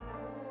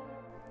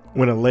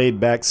When a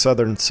laid-back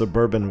southern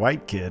suburban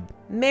white kid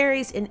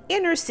marries an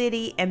inner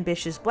city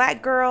ambitious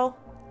black girl,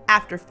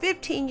 after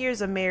 15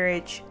 years of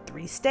marriage,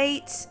 3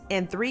 states,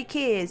 and 3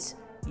 kids,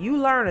 you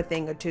learn a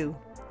thing or two.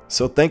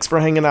 So thanks for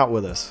hanging out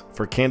with us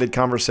for candid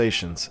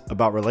conversations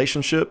about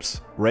relationships,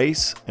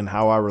 race, and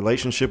how our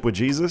relationship with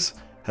Jesus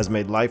has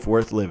made life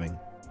worth living.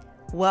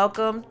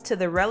 Welcome to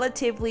the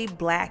Relatively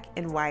Black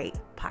and White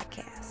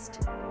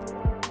podcast.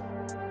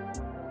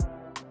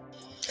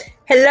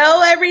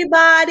 Hello,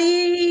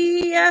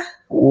 everybody.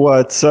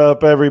 What's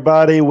up,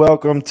 everybody?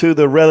 Welcome to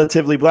the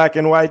Relatively Black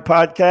and White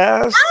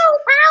podcast. Ow,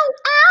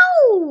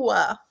 ow,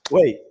 ow.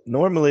 Wait,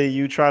 normally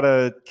you try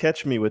to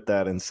catch me with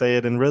that and say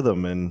it in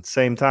rhythm and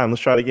same time.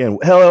 Let's try it again.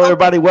 Hello,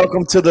 everybody.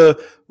 Welcome to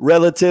the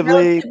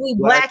Relatively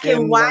Black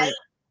and White.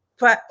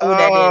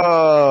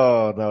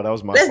 Oh, no, that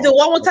was my Let's fault. do it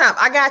one more time.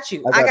 I got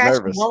you. I got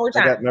you. One more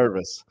time. I got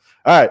nervous.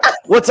 All right.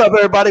 What's up,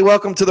 everybody?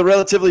 Welcome to the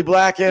Relatively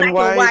Black and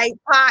White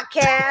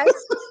podcast.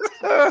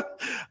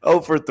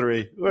 0 for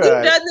 3. We've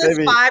done this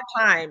 5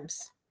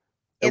 times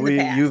in the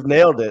past. You've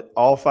nailed it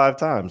all 5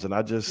 times, and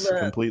I just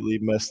completely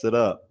messed it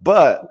up.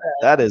 But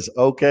that is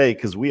okay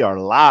because we are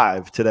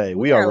live today.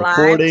 We are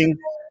recording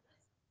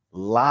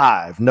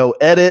live. No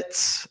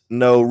edits,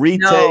 no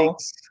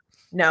retakes.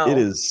 No. It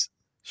is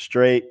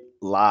straight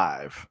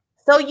live.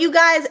 So you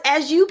guys,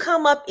 as you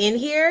come up in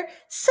here,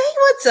 say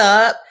what's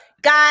up.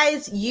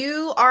 Guys,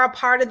 you are a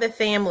part of the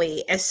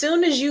family. As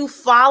soon as you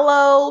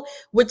follow,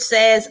 which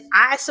says,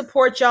 I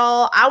support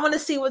y'all. I want to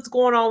see what's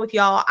going on with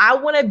y'all. I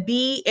want to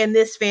be in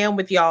this fam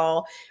with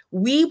y'all.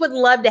 We would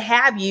love to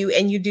have you.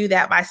 And you do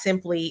that by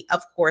simply,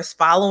 of course,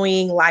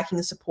 following,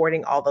 liking,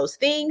 supporting, all those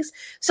things.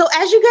 So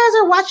as you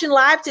guys are watching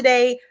live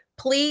today,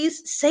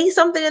 please say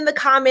something in the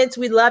comments.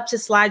 We'd love to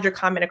slide your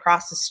comment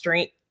across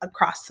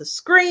the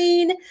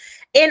screen.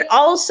 And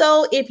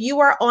also, if you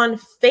are on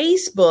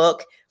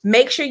Facebook,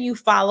 make sure you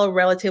follow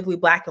Relatively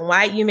Black and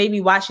White. You may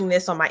be watching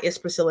this on my It's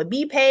Priscilla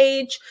B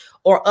page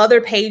or other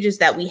pages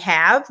that we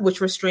have,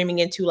 which we're streaming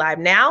into live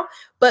now.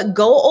 But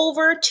go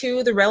over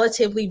to the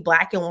Relatively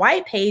Black and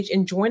White page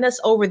and join us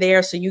over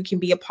there so you can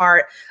be a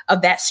part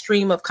of that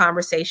stream of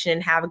conversation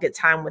and have a good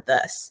time with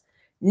us.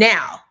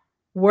 Now,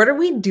 what are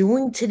we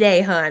doing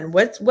today, hun?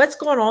 What's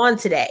going on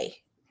today?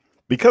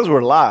 Because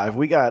we're live,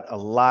 we got a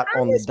lot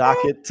on the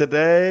docket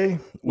today.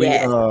 We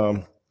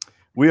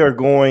are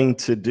going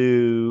to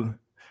do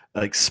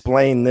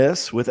Explain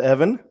This with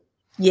Evan.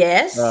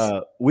 Yes.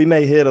 We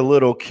may hit a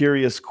little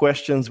curious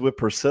questions with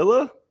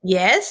Priscilla.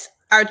 Yes.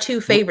 Our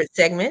 2 favorite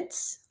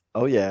segments.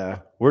 Oh yeah.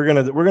 We're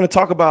gonna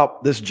talk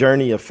about this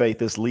journey of faith,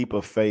 this leap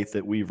of faith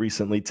that we've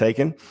recently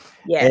taken.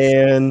 Yes.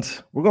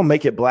 And we're gonna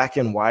make it black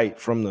and white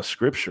from the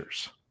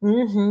scriptures.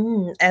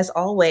 As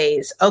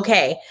always.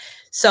 Okay.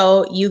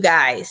 So you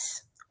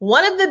guys,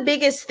 one of the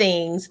biggest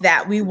things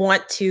that we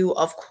want to,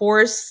 of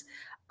course,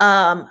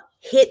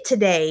 hit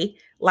today,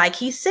 like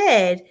he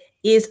said,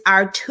 is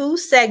our 2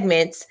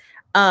 segments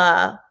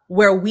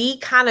where we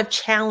kind of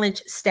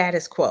challenge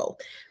status quo.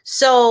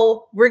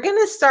 So we're going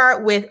to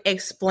start with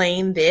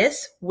Explain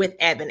This with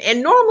Evan.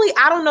 And normally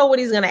I don't know what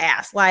he's going to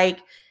ask. Like,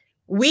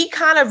 we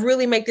kind of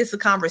really make this a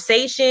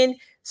conversation.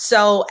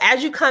 So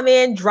as you come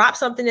in, drop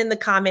something in the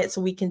comments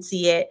so we can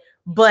see it.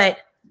 But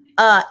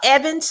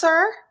Evan,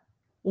 sir,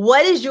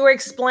 what is your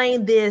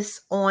Explain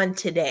This on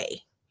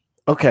today?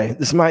 Okay,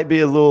 this might be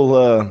a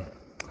little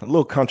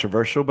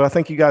controversial, but I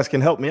think you guys can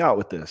help me out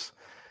with this.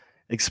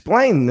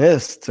 Explain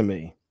this to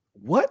me.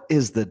 What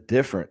is the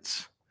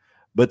difference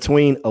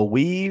between a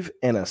weave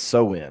and a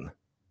sew-in?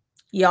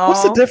 Y'all,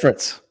 what's the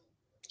difference?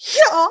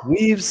 Y'all.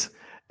 Weaves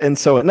and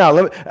sew-in. Now,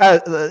 let me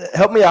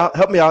help me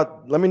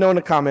out. Let me know in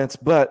the comments.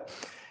 But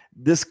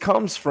this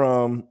comes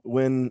from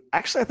when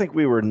actually I think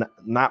we were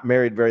not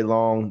married very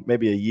long,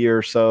 maybe a year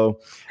or so,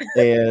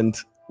 and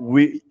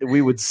we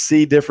would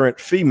see different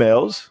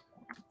females.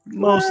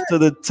 Most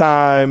of the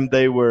time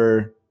they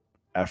were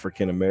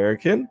African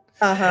American.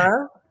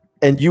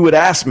 And you would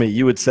ask me,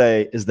 you would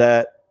say, is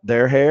that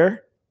their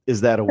hair?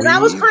 Is that a weave? I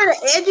was trying to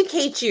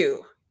educate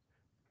you.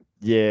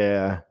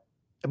 Yeah.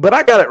 But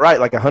I got it right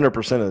like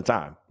 100% of the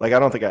time. Like, I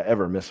don't think I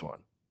ever missed one.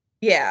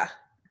 Yeah.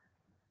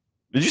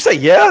 Did you say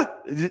yeah?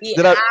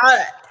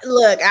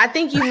 Look, I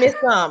think you missed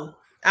some.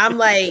 I'm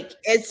like,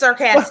 it's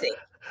sarcastic.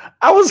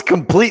 I was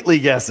completely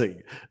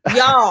guessing.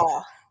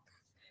 Y'all.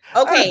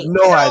 Okay.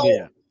 No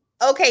idea.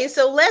 Okay,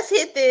 so let's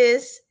hit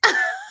this.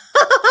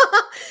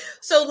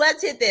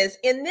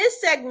 In this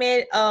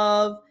segment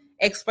of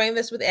Explain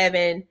This with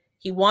Evan,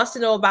 he wants to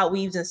know about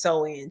weaves and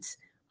sew-ins.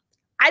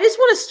 I just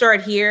want to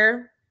start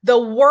here. The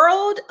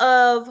world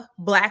of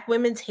Black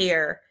women's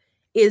hair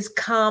is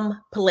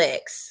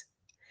complex.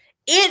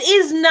 It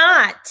is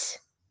not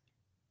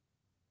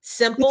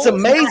simple. It's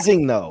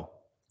amazing, though.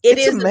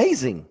 It's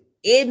amazing.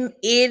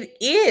 It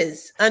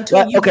is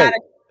until you got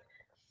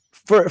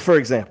it. For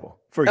example.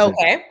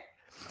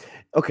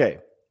 Okay.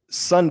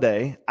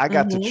 Sunday, I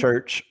got to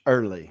church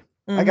early.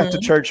 I got to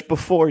church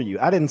before you.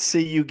 I didn't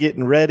see you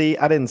getting ready.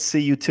 I didn't see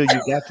you till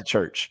you got to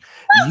church.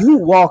 You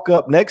walk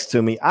up next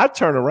to me. I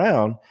turn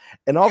around,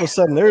 and all of a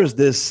sudden, there's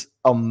this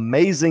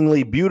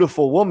amazingly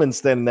beautiful woman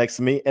standing next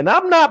to me, and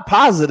I'm not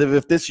positive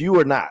if this you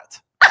or not.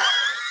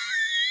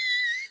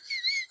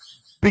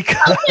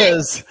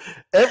 Because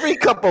every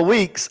couple of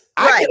weeks,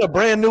 I get a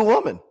brand new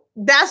woman.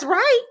 That's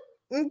right.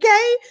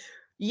 Okay.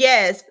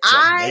 Yes.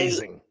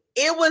 Amazing.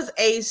 It was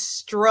a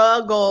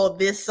struggle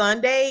this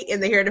Sunday in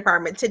the hair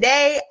department.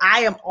 Today, I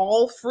am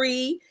all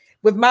free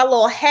with my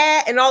little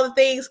hat and all the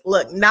things.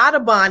 Look, not a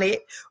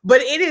bonnet,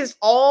 but it is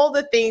all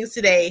the things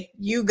today.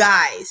 You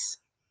guys,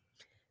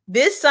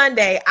 this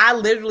Sunday, I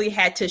literally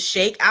had to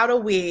shake out a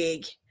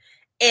wig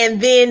and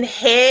then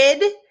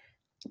head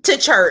to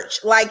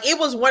church. Like, it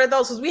was one of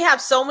those, because we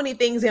have so many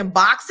things in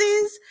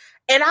boxes.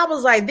 And I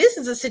was like, this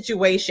is a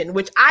situation,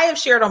 which I have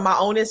shared on my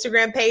own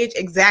Instagram page,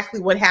 exactly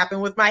what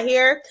happened with my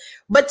hair.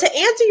 But to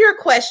answer your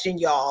question,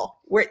 y'all,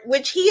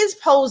 which he is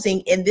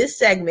posing in this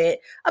segment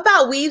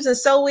about weaves and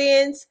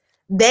sew-ins,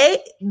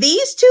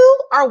 these two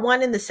are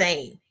one and the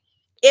same.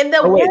 In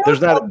the world,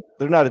 there's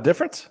not a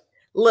difference?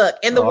 Look,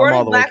 in the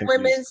world of Black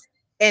women's,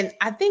 and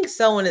I think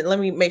sewing, let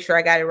me make sure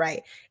I got it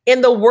right. In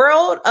the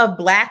world of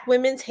Black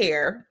women's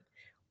hair,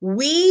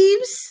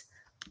 weaves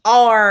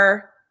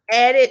are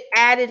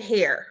added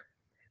hair,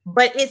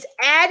 but it's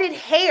added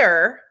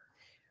hair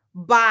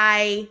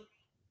by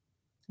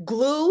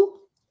glue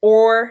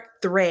or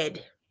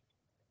thread.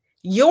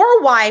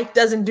 Your wife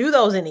doesn't do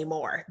those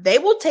anymore. They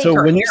will take her.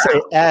 So when you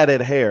say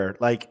added hair,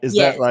 like, is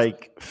that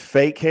like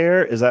fake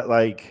hair? Is that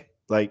like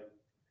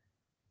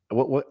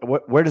what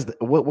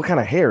kind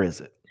of hair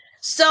is it?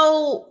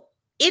 So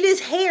it is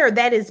hair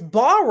that is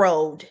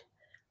borrowed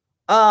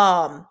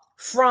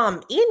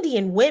from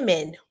Indian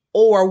women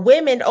or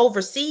women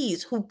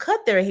overseas who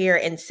cut their hair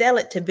and sell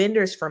it to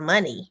vendors for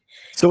money.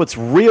 So it's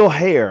real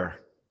hair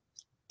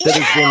that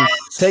has been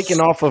taken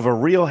off of a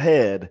real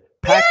head,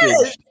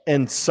 packaged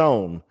and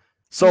sold.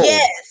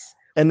 Yes.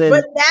 And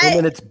then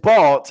it's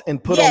bought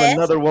and put on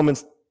another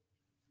woman's.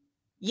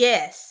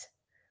 Yes.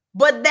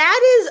 But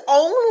that is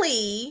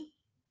only,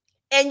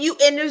 and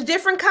there's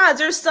different kinds.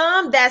 There's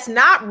some that's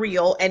not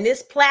real and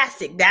it's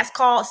plastic. That's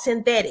called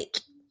synthetic.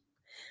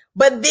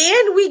 But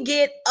then we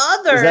get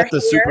other. Is that the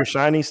super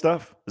shiny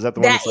stuff? Is that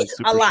the one that's like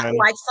super shiny?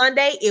 Like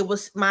Sunday,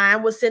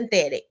 mine was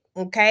synthetic.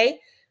 Okay.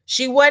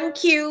 She wasn't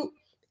cute.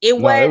 It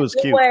was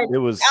cute. It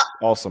was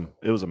awesome.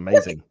 It was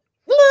amazing.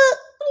 Look.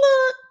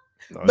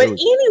 No, but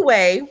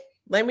anyway,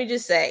 let me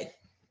just say,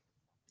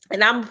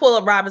 and I'm gonna pull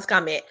up Robin's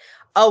comment.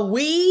 A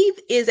weave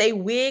is a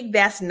wig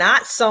that's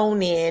not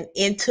sewn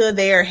into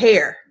their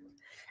hair.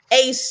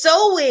 A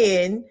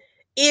sew-in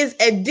is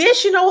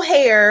additional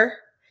hair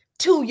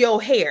to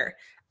your hair.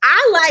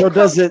 So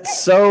does it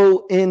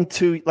sew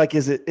into, like,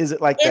 is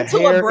it like the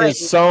hair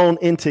is sewn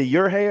into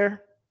your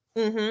hair?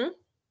 Mm-hmm.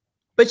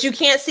 But you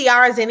can't see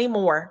ours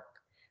anymore.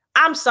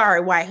 I'm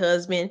sorry, white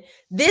husband.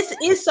 This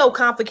is so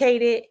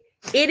complicated.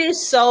 It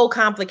is so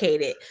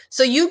complicated.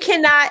 So you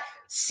cannot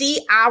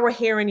see our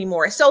hair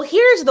anymore. So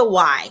here's the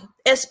why,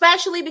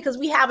 especially because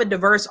we have a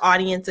diverse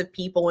audience of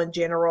people in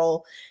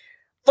general.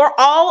 For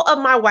all of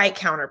my white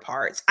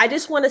counterparts, I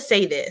just want to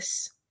say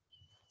this.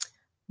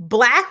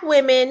 Black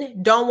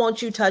women don't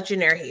want you touching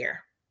their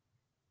hair.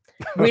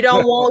 We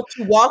don't want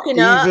you walking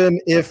up. Even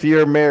if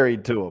you're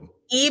married to them.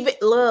 Even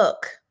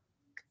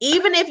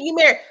if you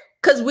married,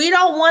 because we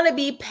don't want to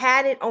be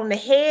patted on the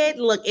head.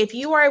 Look, if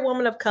you are a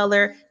woman of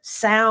color,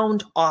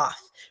 sound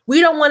off. We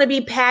don't want to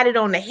be patted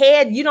on the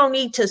head. You don't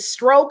need to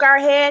stroke our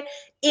head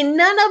in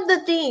none of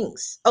the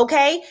things,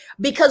 okay?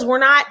 Because we're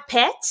not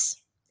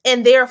pets,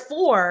 and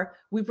therefore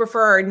we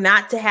prefer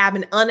not to have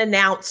an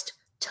unannounced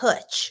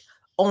touch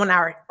on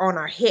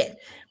our head.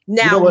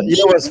 Now, you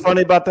know what's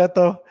funny about that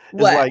though?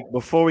 Is like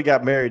before we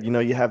got married,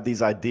 you have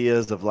these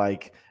ideas of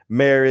like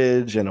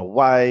marriage and a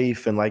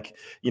wife and like,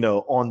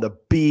 on the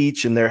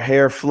beach and their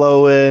hair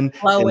flowing.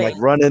 And like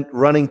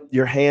running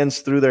your hands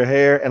through their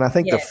hair. And I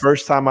think the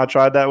first time I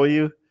tried that with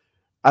you,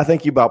 I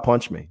think you about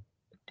punched me.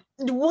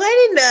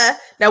 What in the?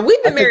 Now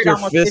we've been married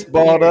almost 50 fist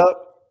balled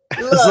up.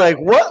 It's like,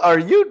 what are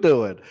you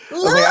doing?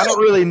 I don't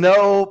really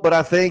know, but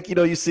I think,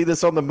 you see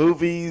this on the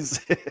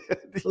movies.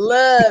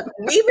 Look,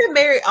 we've been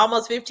married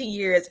almost 15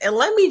 years. And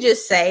let me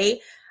just say,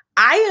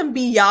 I am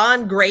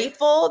beyond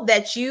grateful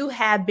that you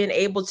have been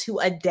able to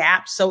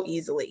adapt so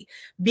easily,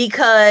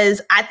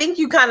 because I think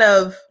you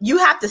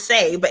have to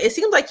say, but it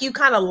seems like you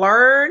kind of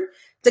learn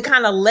to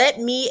kind of let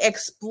me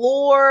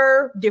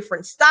explore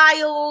different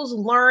styles,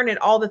 learn and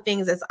all the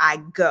things as I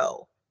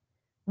go.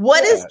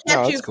 What has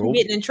kept you from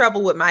getting in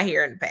trouble with my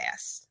hair in the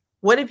past?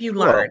 What have you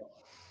learned?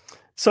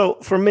 So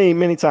for me,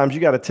 many times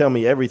you got to tell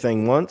me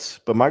everything once,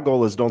 but my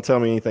goal is don't tell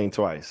me anything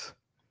twice.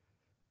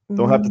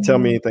 Don't have to tell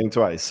me anything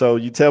twice. So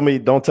you tell me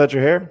don't touch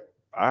your hair.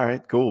 All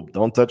right, cool.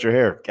 Don't touch your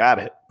hair. Got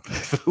it.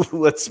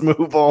 Let's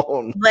move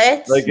on.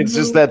 It's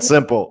just that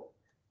simple.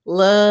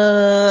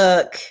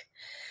 Look.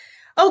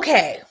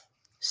 Okay.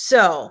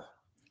 So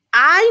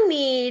I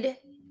need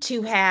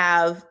to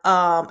have,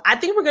 I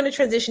think we're going to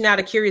transition now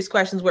to curious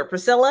questions with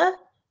Priscilla.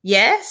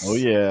 Yes. Oh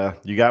yeah.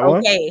 You got one?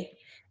 Okay.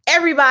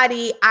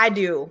 Everybody, I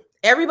do.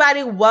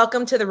 Everybody,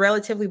 welcome to the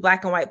Relatively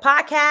Black and White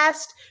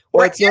podcast.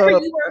 What's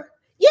up?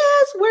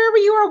 Yes, wherever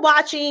you are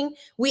watching,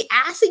 we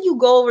ask that you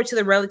go over to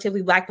the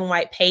Relatively Black and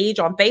White page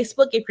on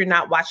Facebook if you're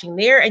not watching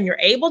there and you're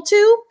able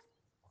to.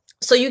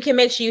 So you can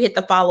make sure you hit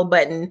the follow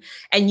button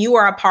and you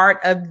are a part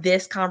of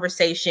this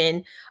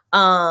conversation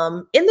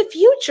in the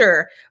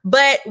future.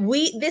 But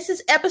this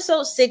is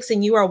episode 6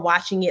 and you are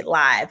watching it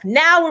live.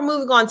 Now we're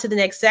moving on to the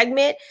next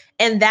segment,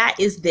 and that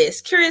is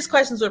this Curious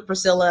Questions with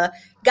Priscilla.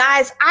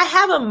 Guys, I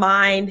have a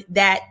mind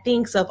that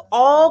thinks of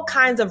all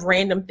kinds of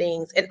random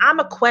things, and I'm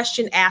a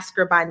question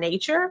asker by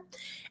nature.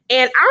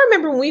 And I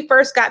remember when we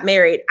first got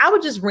married, I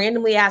would just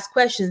randomly ask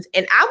questions,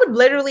 and I would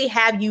literally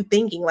have you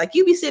thinking, like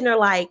you'd be sitting there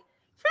like,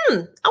 I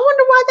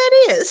wonder why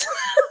that is.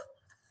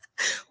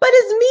 But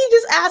it's me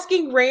just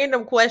asking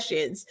random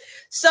questions.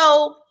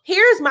 So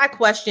here's my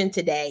question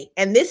today,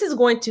 and this is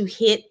going to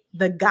hit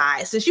the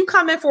guys. Since you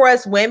come in for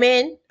us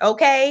women,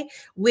 okay,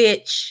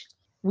 which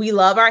we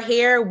love our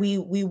hair.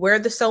 We wear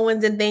the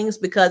sew-ins and things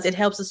because it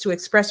helps us to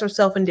express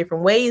ourselves in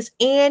different ways,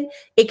 and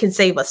it can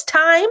save us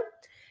time.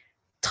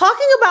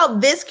 Talking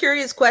about this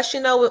curious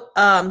question, though,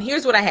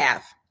 here's what I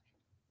have.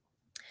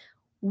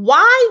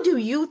 Why do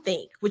you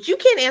think, which you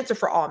can't answer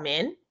for all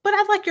men, but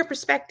I'd like your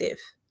perspective.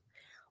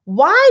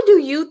 Why do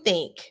you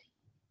think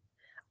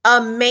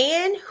a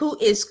man who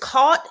is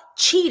caught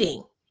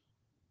cheating,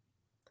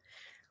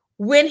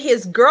 when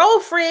his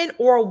girlfriend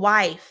or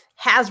wife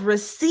has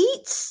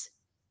receipts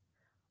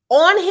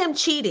on him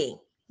cheating,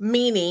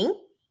 meaning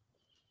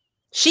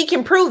she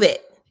can prove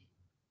it,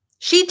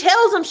 she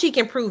tells him she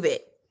can prove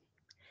it,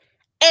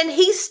 and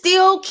he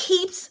still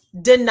keeps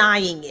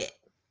denying it?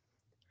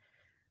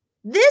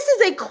 This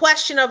is a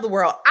question of the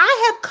world.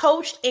 I have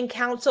coached and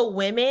counseled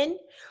women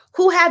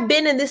who have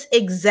been in this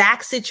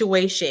exact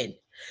situation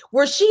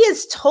where she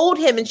has told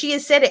him and she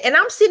has said it. And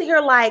I'm sitting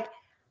here like,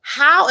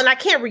 how? And I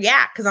can't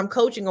react because I'm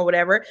coaching or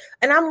whatever.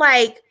 And I'm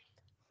like,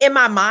 in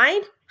my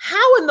mind,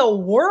 how in the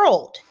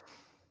world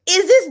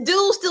is this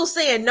dude still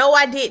saying, no,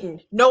 I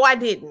didn't. No, I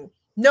didn't.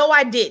 No,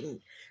 I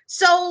didn't.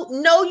 So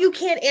no, you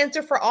can't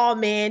answer for all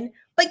men.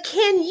 But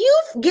can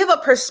you give a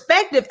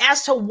perspective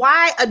as to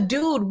why a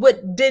dude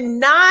would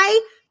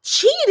deny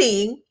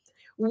cheating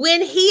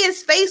when he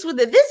is faced with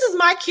it? This is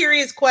my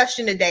curious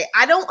question today.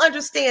 I don't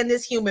understand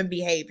this human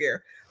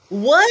behavior.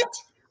 What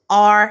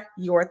are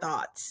your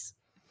thoughts?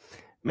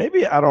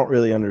 Maybe I don't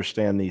really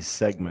understand these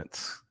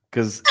segments,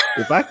 because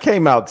if I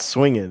came out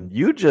swinging,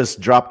 you just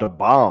dropped a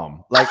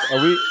bomb. Like,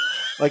 are we?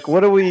 Like,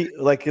 what are we?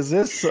 Like, is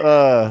this?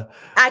 I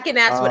can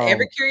ask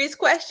whatever curious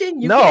question.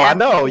 No, I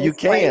know you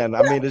can.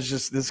 I mean, it's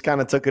just this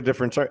kind of took a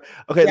different turn.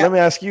 Okay, Let me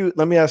ask you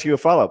a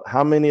follow up.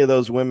 How many of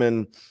those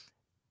women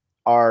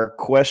are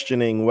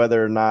questioning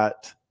whether or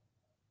not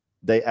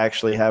they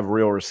actually have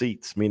real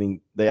receipts?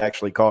 Meaning they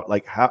actually caught.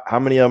 Like, how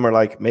many of them are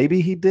like, maybe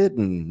he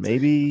didn't,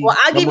 maybe? Well,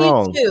 I'll give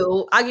you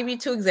two. I'll give you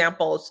two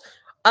examples.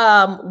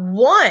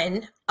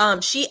 One,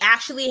 she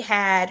actually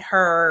had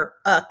her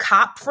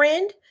cop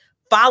friend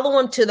follow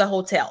him to the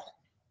hotel.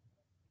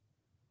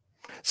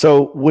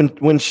 So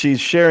when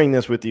she's sharing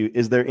this with you,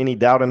 is there any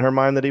doubt in her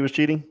mind that he was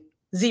cheating?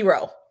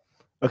 Zero.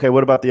 Okay,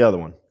 what about the other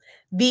one?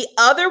 The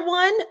other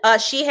one,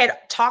 she had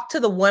talked to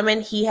the woman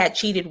he had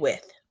cheated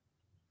with.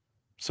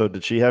 So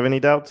did she have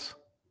any doubts?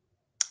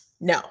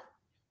 No.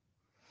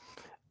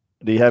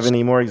 Do you have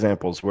any more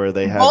examples where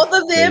they have both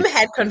of them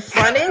had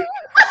confronted?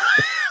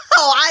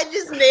 Oh, I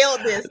just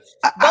nailed this.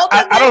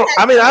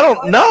 I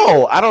don't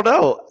know.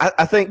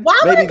 I think why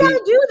would I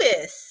gotta do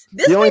this?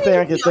 The only thing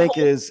I can think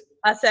is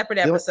a separate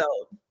episode.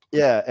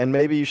 Yeah, and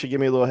maybe you should give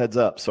me a little heads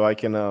up so I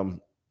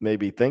can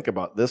maybe think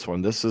about this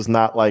one. This is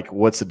not like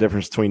what's the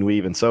difference between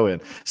weave and sew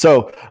in.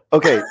 So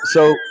okay,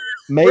 so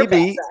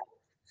maybe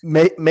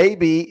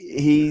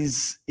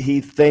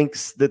he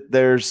thinks that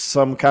there's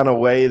some kind of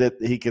way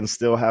that he can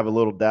still have a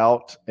little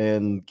doubt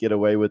and get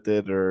away with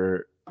it,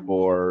 or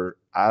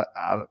I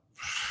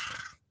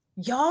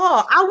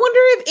Y'all, I wonder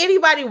if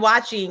anybody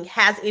watching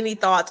has any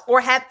thoughts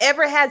or have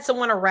ever had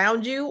someone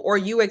around you or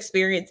you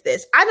experienced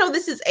this. I know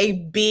this is a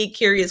big,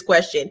 curious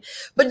question,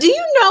 but do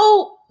you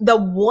know the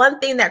one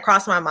thing that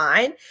crossed my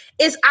mind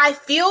is I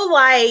feel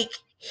like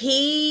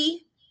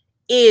he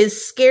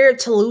is scared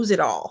to lose it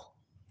all.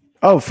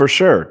 Oh, for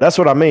sure. That's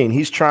what I mean.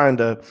 He's trying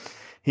to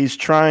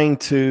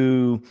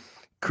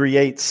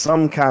create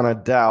some kind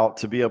of doubt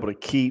to be able to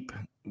keep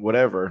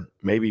whatever,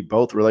 maybe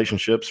both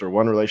relationships or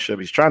one relationship.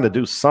 He's trying to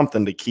do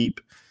something to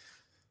keep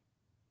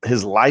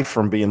his life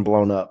from being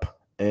blown up.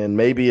 And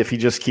maybe if he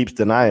just keeps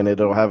denying it,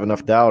 it'll have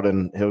enough doubt,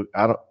 and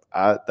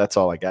that's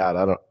all I got.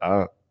 I don't.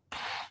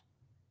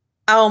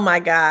 Oh my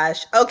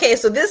gosh. Okay,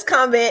 so this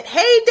comment,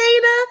 hey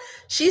Dana,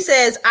 she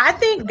says, I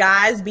think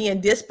guys be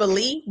in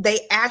disbelief they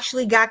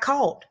actually got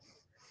caught.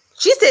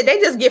 She said they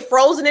just get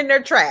frozen in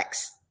their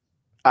tracks.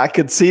 I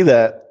could see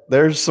that.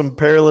 There's some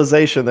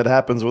paralyzation that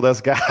happens with us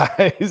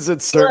guys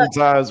at certain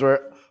times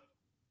where,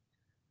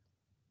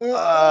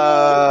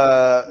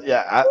 oh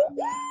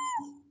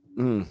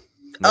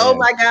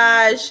my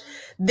gosh.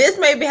 This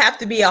may have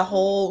to be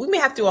we may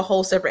have to do a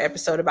whole separate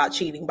episode about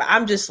cheating, but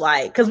I'm just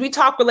like, because we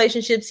talk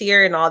relationships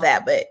here and all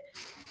that, but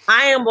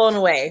I am blown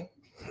away.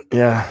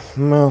 Yeah.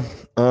 Well,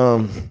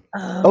 Oh.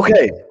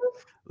 Okay,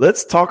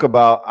 let's talk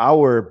about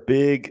our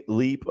big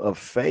leap of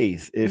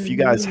faith. If you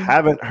guys Mhm.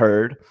 haven't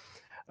heard,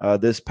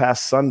 this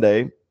past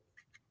Sunday,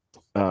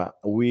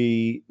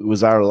 we it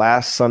was our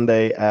last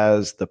Sunday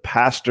as the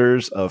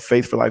pastors of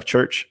Faith for Life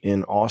Church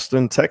in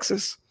Austin,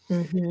 Texas,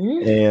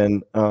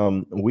 Mhm.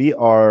 and we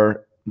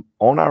are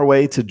on our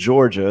way to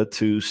Georgia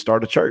to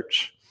start a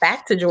church.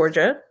 Back to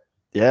Georgia,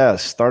 Yeah,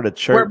 start a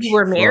where we church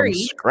were from married.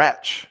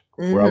 scratch,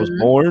 where I was Mhm.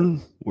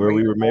 born, where Where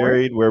we you were were born.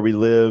 married, where we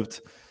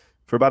lived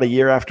for about a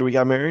year after we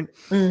got married.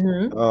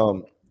 Mhm.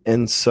 Um,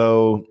 and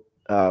so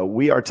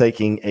we are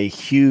taking a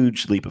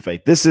huge leap of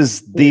faith. This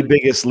is the Huge.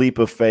 biggest leap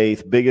of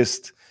faith,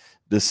 biggest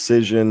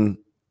decision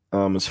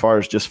as far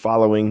as just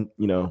following,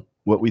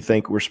 what we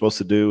think we're supposed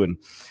to do and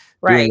doing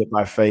Right. it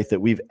by faith that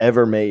we've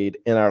ever made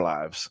in our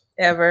lives.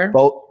 Ever.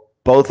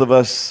 Both of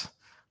us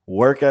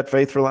work at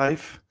Faith for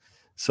Life,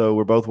 so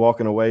we're both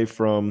walking away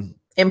from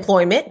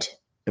Employment.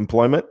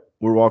 employment.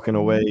 We're walking Mhm.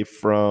 away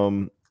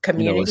from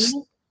Community.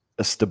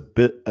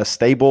 a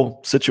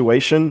stable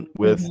situation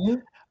with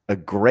Mhm. a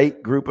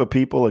great group of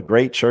people, a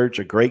great church,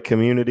 a great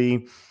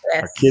community.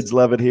 Our Yes. kids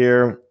love it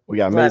here. We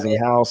got Love amazing it.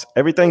 house.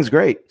 Everything's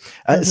great.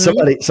 Mhm.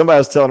 Somebody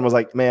was telling him, was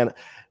like, man,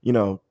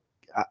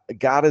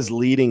 God is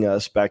leading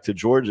us back to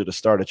Georgia to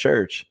start a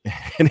church.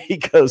 And he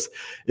goes,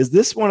 is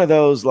this one of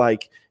those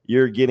like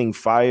you're getting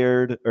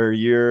fired or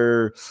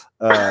you're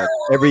Like,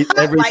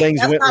 everything's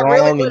that's went not really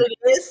wrong what and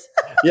it is.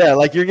 yeah,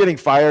 like you're getting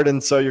fired,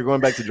 and so you're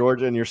going back to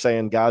Georgia, and you're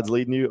saying God's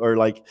leading you, or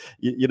like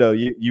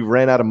you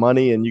ran out of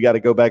money and you got to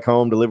go back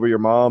home to live with your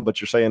mom,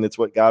 but you're saying it's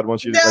what God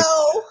wants you to like.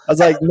 No, I was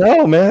like,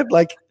 no, man,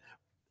 like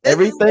this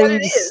is what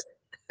it is.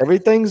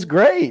 everything's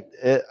great.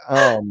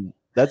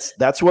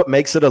 That's what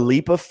makes it a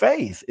leap of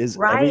faith. Is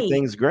Right.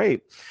 everything's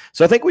great.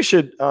 So I think we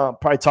should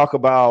probably talk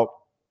about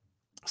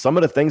some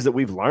of the things that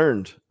we've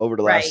learned over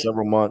the last Right.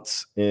 several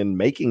months in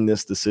making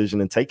this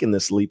decision and taking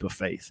this leap of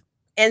faith.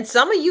 And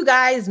some of you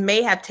guys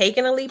may have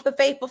taken a leap of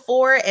faith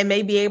before and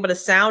may be able to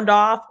sound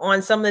off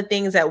on some of the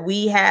things that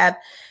we have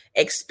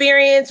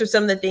experienced or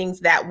some of the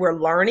things that we're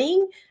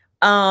learning.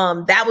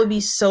 That would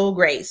be so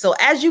great. So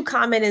as you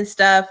comment and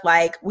stuff,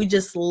 like we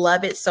just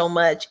love it so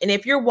much. And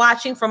if you're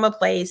watching from a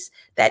place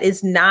that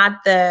is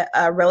not the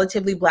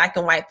relatively black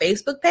and white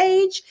Facebook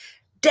page,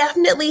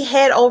 definitely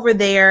head over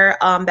there.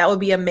 That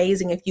would be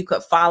amazing if you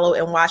could follow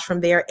and watch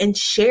from there and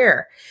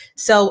share.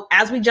 So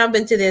as we jump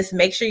into this,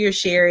 make sure you're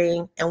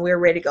sharing and we're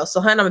ready to go. So,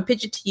 hun, I'm gonna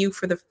pitch it to you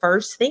for the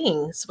first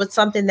things. What's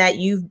something that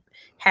you've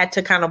had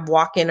to kind of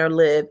walk in or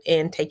live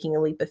in taking a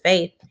leap of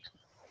faith?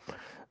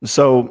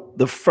 So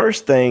the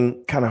first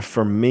thing kind of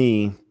for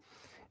me,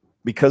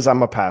 because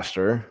I'm a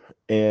pastor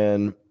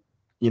and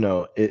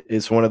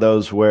it's one of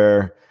those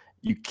where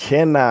you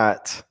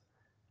cannot,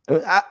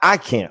 I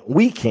can't,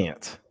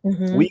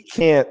 Mm-hmm. we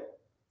can't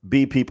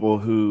be people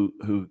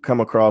who come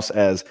across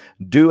as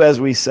do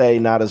as we say,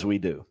 not as we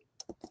do.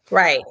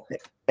 Right.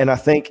 And I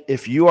think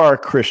if you are a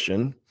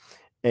Christian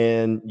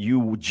and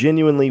you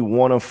genuinely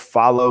want to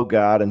follow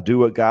God and do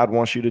what God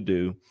wants you to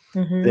do,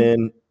 Mm-hmm.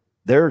 then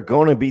there are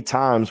going to be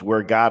times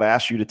where God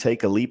asks you to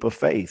take a leap of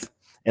faith.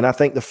 And I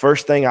think the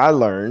first thing I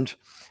learned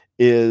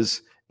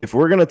is if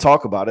we're going to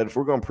talk about it, if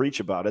we're going to preach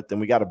about it, then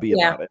we got to be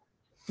about it.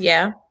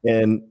 Yeah.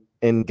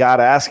 And God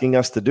asking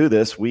us to do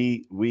this,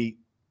 we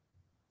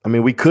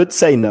could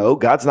say no.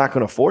 God's not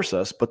going to force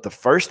us. But the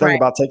first thing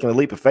about taking a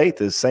leap of faith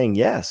is saying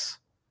yes.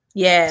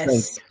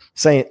 Yes.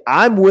 Saying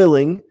I'm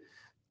willing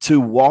to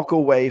walk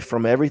away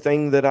from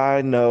everything that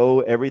I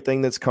know,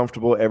 everything that's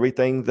comfortable,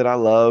 everything that I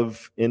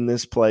love in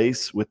this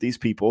place with these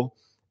people,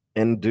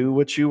 and do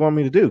what you want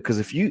me to do. Because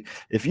if you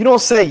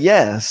don't say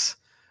yes,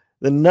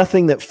 then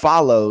nothing that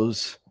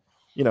follows,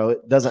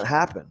 it doesn't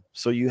happen.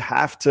 So you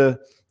have to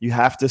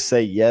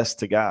say yes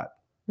to God.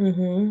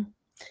 Mm-hmm.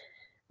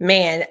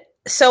 Man,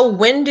 so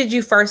when did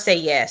you first say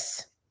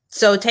yes?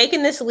 So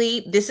taking this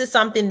leap, this is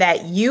something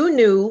that you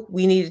knew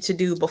we needed to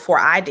do before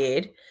I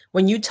did.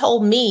 When you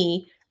told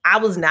me, I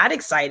was not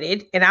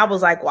excited and I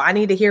was like, well, I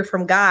need to hear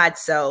from God.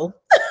 So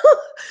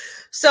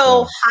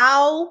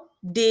how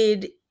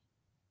did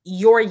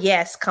your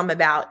yes come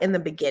about in the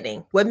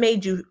beginning? What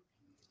made you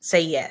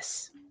say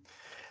yes?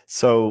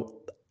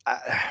 So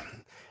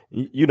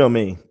you know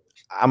me,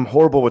 I'm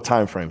horrible with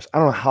time frames. I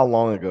don't know how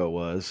long ago it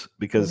was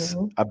because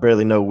I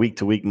barely know week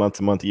to week, month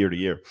to month, year to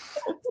year.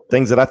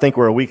 Things that I think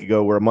were a week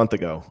ago were a month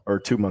ago or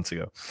 2 months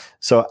ago.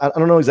 So I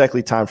don't know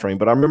exactly time frame,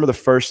 but I remember the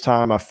first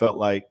time I felt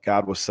like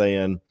God was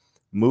saying,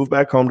 move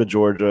back home to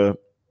Georgia.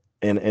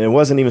 And it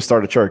wasn't even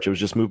start a church. It was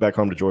just move back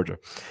home to Georgia.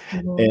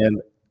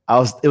 And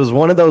it was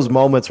one of those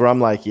moments where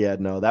I'm like, yeah,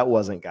 no, that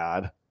wasn't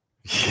God.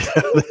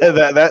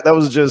 that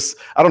was just,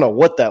 I don't know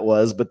what that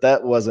was, but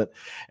that wasn't.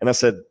 And I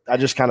said, I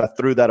just kind of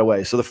threw that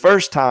away. So the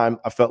first time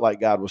I felt like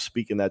God was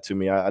speaking that to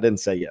me, I didn't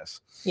say yes.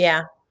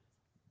 Yeah.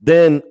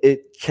 Then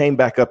it came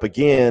back up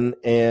again,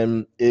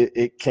 and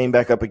it came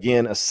back up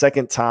again a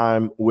second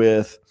time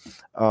with,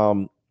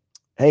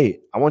 hey,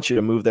 I want you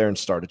to move there and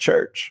start a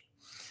church.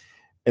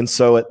 And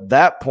so at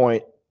that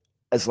point,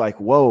 it's like,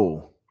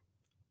 whoa,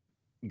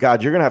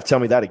 God, you're going to have to tell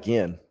me that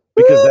again,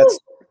 because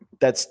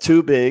that's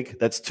too big.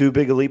 That's too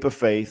big a leap of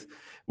faith.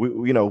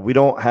 We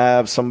don't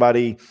have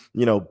somebody,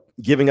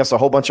 giving us a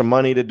whole bunch of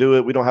money to do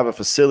it. We don't have a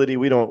facility.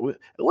 We don't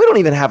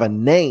even have a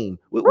name.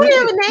 We don't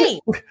have a name.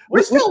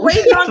 We're still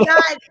waiting on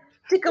God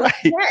to come. Right.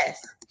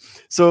 Yes.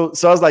 So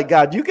I was like,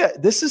 God,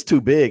 this is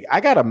too big.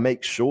 I got to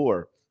make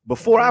sure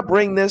before I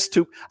bring this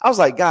to, I was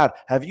like, God,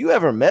 have you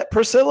ever met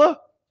Priscilla?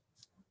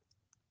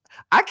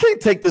 I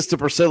can't take this to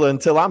Priscilla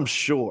until I'm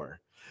sure.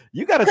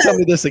 You got to tell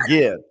me this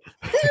again.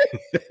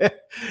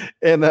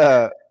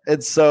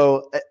 And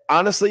so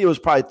honestly, it was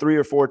probably 3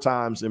 or 4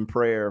 times in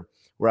prayer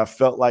where I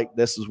felt like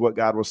this is what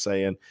God was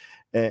saying.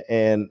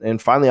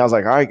 And finally I was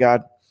like, all right,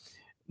 God,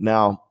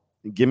 now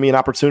give me an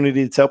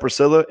opportunity to tell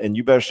Priscilla, and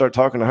you better start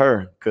talking to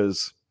her,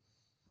 because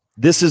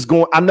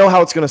I know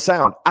how it's going to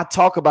sound. I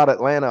talk about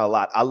Atlanta a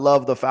lot. I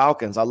love the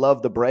Falcons. I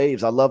love the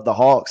Braves. I love the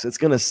Hawks. It's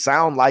going to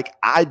sound like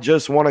I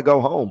just want to go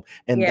home.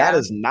 And that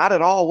is not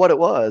at all what it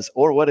was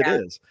or what it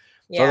is.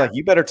 So I was like,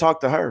 you better talk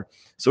to her.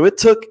 So it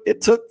took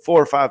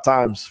 4 or 5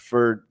 times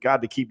for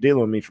God to keep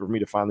dealing with me for me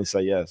to finally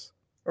say yes.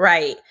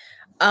 Right.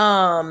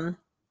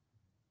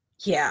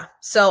 Yeah.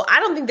 So I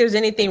don't think there's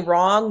anything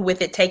wrong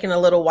with it taking a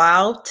little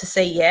while to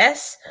say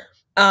yes.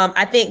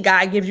 I think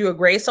God gives you a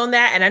grace on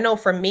that. And I know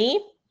for me,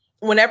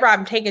 whenever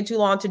I'm taking too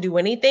long to do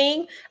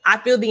anything, I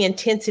feel the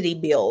intensity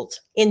build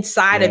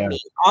inside of me,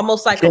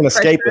 almost like you can't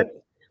escape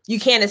it. You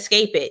can't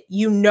escape it.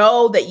 You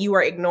know that you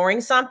are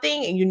ignoring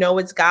something, and you know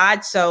it's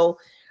God. So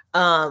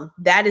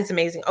that is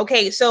amazing.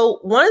 Okay. So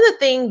one of the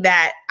things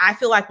that I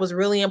feel like was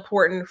really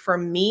important for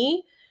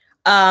me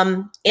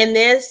in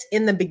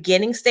the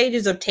beginning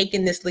stages of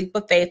taking this leap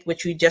of faith,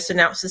 which we just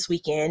announced this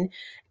weekend,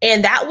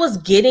 and that was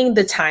getting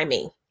the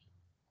timing.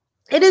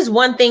 It is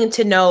one thing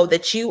to know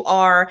that you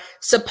are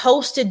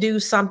supposed to do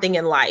something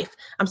in life.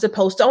 I'm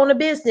supposed to own a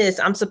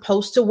business. I'm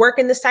supposed to work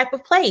in this type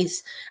of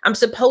place. I'm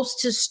supposed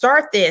to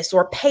start this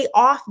or pay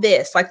off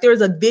this. Like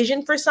there's a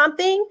vision for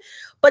something,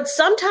 but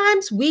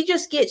sometimes we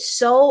just get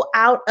so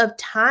out of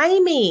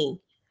timing.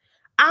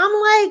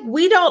 I'm like,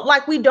 we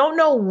don't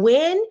know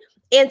when.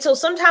 And so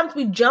sometimes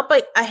we jump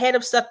ahead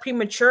of stuff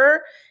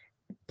prematurely.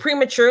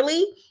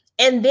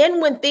 And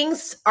then when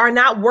things are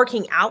not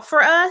working out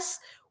for us,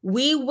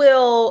 we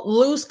will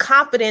lose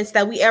confidence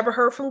that we ever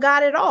heard from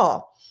God at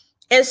all.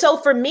 And so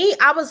for me,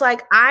 I was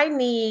like, I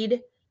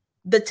need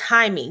the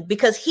timing,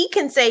 because he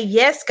can say,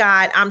 yes,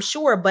 God, I'm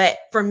sure. But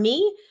for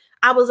me,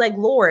 I was like,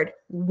 Lord,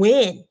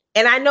 when?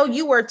 And I know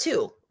you were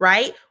too,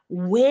 right?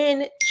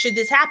 When should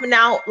this happen?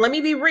 Now, let me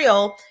be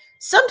real.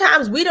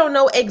 Sometimes we don't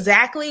know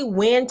exactly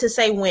when to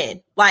say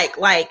when. Like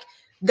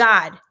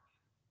God,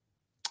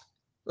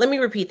 let me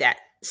repeat that.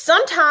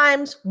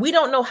 Sometimes we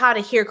don't know how to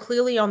hear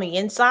clearly on the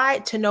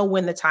inside to know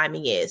when the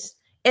timing is.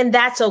 And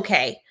that's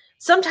okay.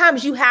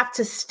 Sometimes you have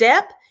to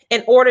step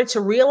in order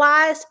to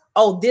realize,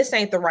 oh, this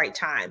ain't the right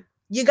time.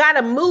 You got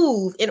to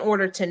move in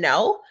order to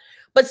know.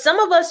 But some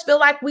of us feel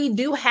like we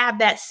do have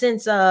that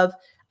sense of,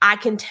 I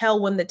can tell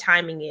when the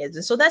timing is.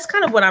 And so that's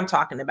kind of what I'm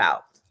talking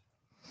about.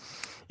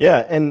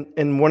 Yeah.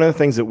 And one of the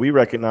things that we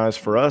recognize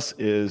for us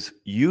is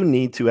you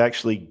need to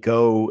actually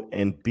go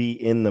and be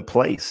in the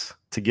place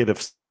to get a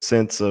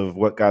sense of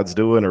what God's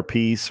doing, or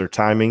peace, or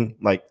timing,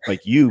 like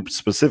you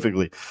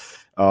specifically.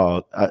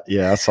 I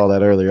saw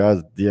that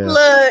earlier.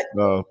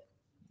 Look,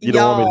 you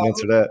don't want me to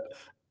answer that.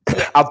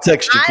 I'll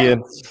text you,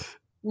 Ken.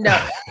 No.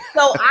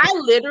 So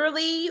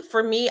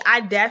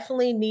I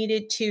definitely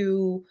needed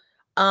to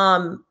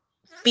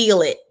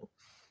feel it.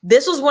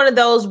 This was one of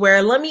those where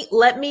I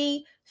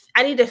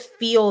need to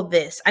feel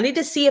this. I need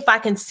to see if I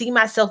can see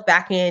myself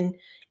back in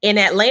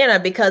Atlanta,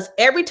 because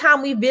every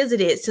time we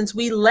visited since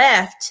we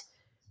left,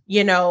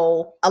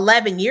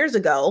 11 years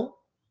ago,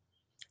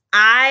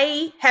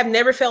 I have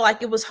never felt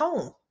like it was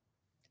home.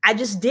 I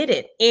just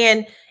didn't.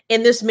 And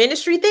in this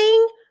ministry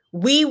thing,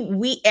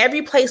 we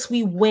every place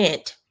we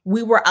went,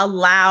 we were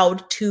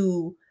allowed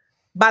to,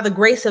 by the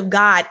grace of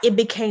God, it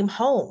became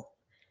home.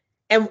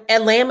 And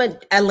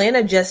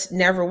Atlanta just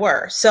never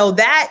were. So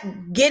that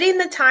getting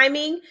the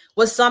timing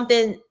was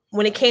something,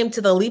 when it came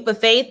to the leap of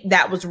faith,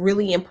 that was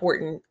really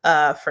important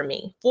for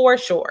me, for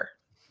sure.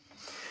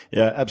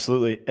 Yeah,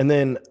 absolutely. And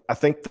then I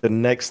think the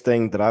next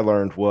thing that I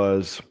learned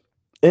was,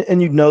 and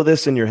you know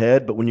this in your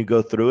head, but when you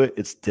go through it,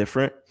 it's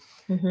different,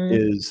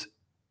 is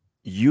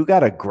you got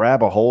to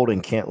grab a hold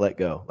and can't let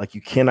go. Like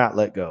you cannot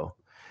let go,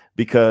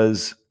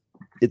 because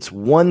it's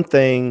one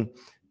thing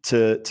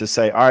to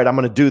say, all right, I'm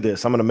going to do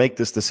this. I'm going to make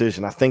this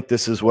decision. I think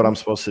this is what I'm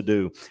supposed to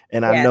do.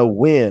 And I know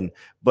when,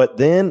 but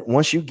then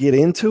once you get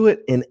into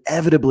it,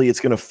 inevitably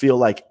it's going to feel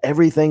like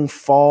everything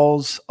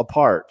falls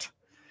apart.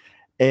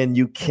 And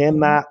you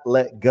cannot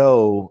let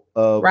go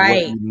of what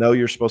you know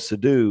you're supposed to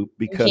do,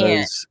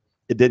 because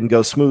it didn't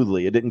go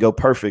smoothly. It didn't go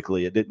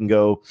perfectly. It didn't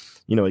go,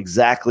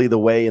 exactly the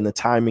way and the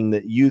timing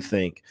that you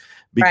think,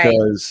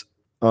 because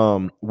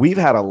we've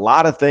had a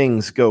lot of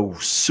things go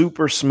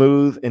super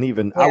smooth, and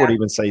even I would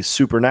even say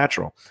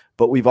supernatural,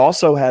 but we've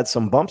also had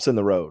some bumps in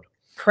the road.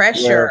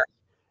 Pressure.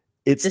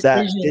 It's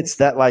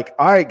that like,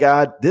 all right,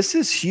 God, this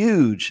is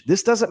huge.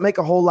 This doesn't make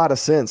a whole lot of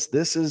sense.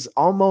 This is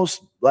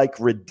almost like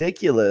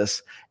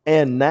ridiculous.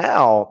 And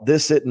now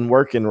this isn't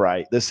working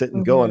right. This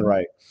isn't going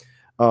right.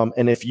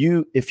 And if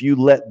you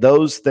let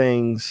those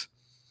things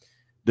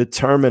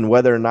determine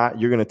whether or not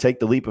you're going to take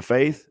the leap of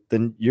faith,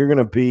 then you're going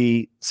to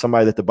be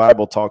somebody that the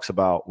Bible talks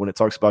about when it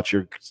talks about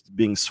you're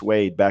being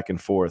swayed back and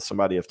forth,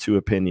 somebody of two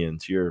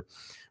opinions. You're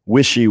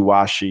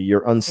wishy-washy,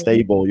 you're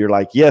unstable. You're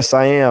like, yes,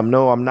 I am.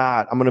 No, I'm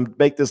not. I'm going to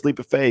make this leap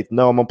of faith.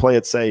 No, I'm going to play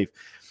it safe.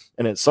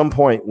 And at some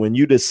point when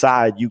you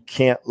decide you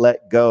can't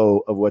let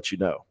go of what you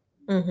know.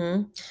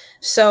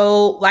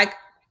 So like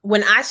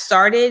when I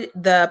started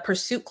the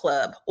Pursuit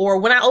Club, or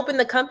when I opened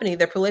the company,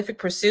 the Prolific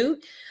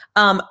Pursuit,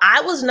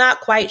 I was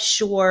not quite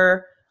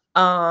sure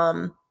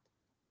of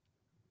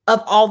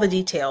all the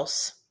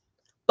details.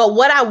 But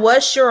what I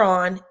was sure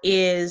on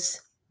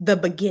is the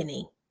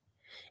beginning.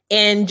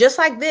 And just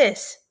like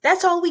this,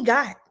 that's all we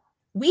got.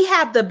 We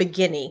have the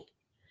beginning.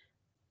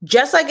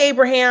 Just like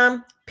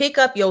Abraham, pick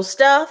up your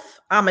stuff.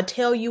 I'm going to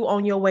tell you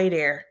on your way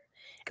there.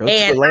 Go to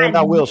the land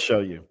I will show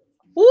you.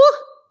 Woo,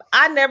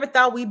 I never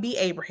thought we'd be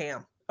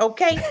Abraham.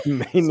 Okay.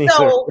 Me neither.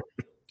 So,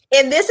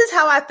 and this is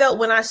how I felt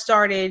when I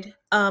started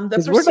the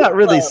Pursuit we're not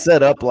really Club.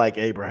 set up like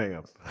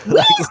Abraham.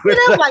 We set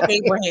up like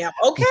Abraham,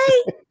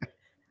 okay?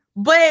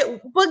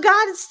 But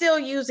God is still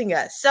using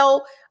us.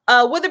 So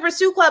with the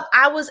Pursuit Club,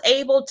 I was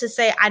able to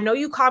say, I know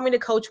you called me to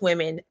coach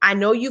women. I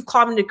know you've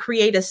called me to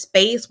create a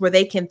space where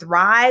they can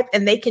thrive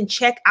and they can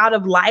check out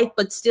of life,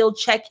 but still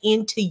check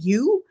into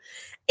you.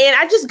 And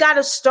I just got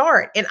to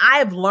start. And I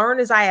have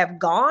learned as I have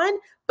gone.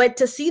 But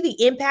to see the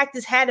impact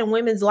it's had in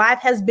women's life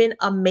has been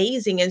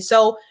amazing. And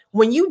so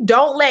when you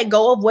don't let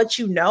go of what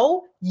you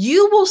know,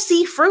 you will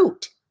see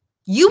fruit.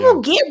 You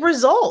will get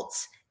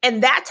results.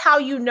 And that's how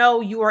you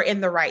know you are in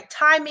the right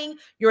timing,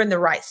 you're in the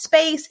right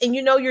space, and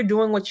you know you're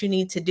doing what you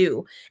need to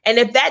do. And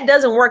if that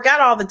doesn't work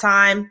out all the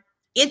time,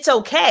 it's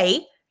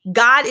okay.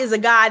 God is a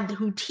God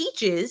who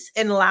teaches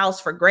and allows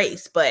for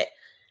grace. But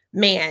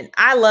man,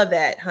 I love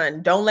that,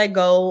 hun. Don't let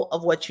go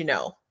of what you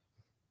know.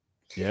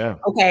 Yeah.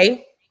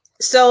 Okay.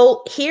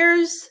 So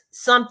here's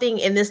something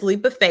in this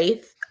leap of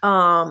faith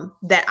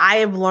that I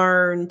have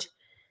learned,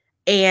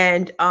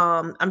 and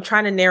I'm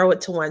trying to narrow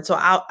it to one. So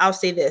I'll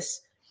say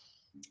this.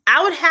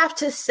 I would have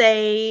to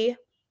say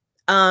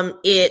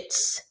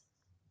it's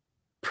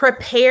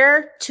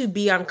prepare to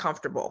be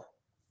uncomfortable.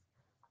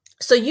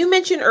 So you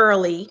mentioned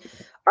earlier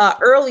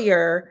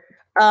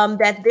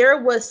that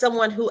there was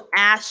someone who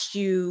asked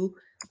you,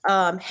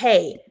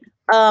 hey,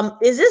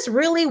 is this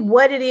really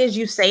what it is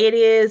you say it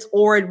is?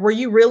 Or were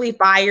you really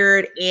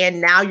fired and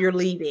now you're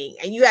leaving?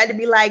 And you had to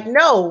be like,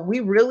 no, we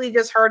really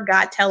just heard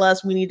God tell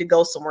us we need to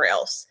go somewhere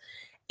else.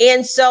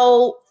 And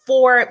so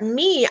for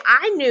me,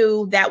 I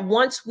knew that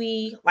once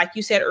we, like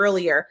you said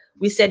earlier,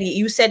 you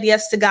said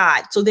yes to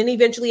God. So then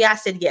eventually I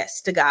said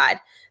yes to God.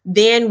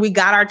 Then we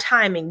got our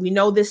timing. We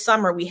know this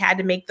summer we had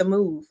to make the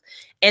move.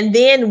 And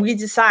then we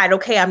decide,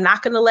 okay, I'm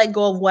not going to let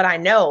go of what I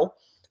know.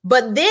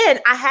 But then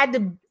I had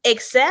to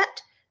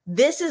accept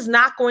this is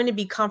not going to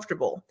be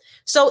comfortable.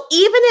 So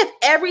even if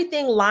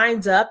everything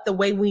lines up the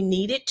way we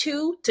need it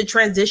to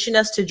transition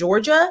us to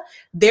Georgia,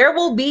 there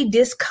will be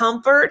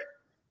discomfort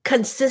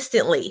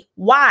consistently.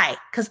 Why?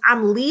 Because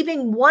I'm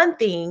leaving one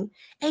thing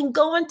and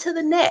going to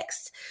the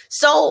next.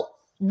 So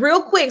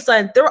real quick,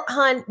 son,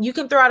 you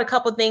can throw out a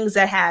couple of things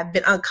that have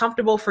been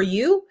uncomfortable for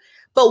you.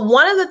 But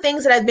one of the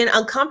things that have been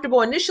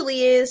uncomfortable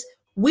initially is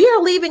we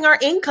are leaving our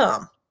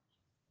income.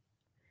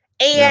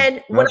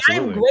 And when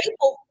I'm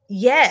grateful,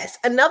 yes.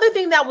 Another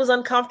thing that was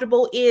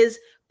uncomfortable is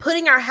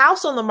putting our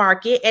house on the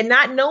market and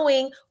not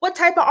knowing what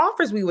type of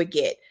offers we would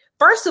get.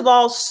 First of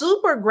all,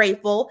 super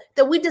grateful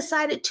that we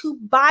decided to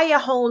buy a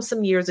home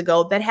some years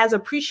ago that has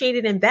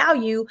appreciated in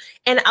value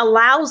and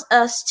allows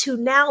us to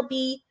now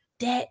be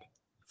debt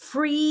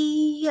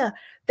free.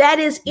 That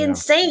is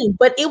insane,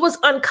 but it was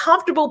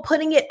uncomfortable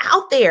putting it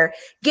out there,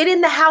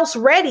 getting the house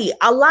ready.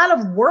 A lot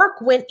of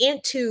work went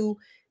into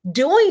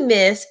doing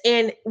this,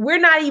 and we're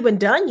not even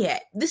done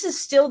yet. This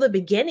is still the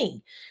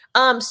beginning.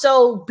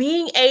 So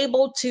being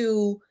able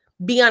to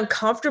be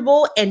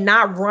uncomfortable and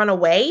not run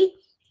away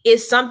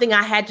is something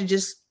I had to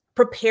just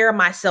prepare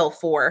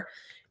myself for,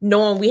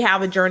 knowing we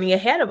have a journey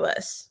ahead of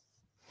us.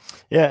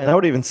 Yeah. And I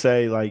would even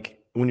say, like,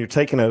 when you're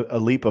taking a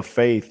leap of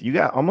faith,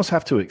 you almost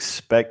have to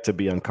expect to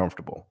be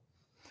uncomfortable.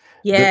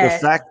 Yeah.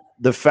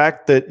 The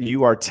fact that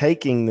you are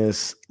taking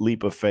this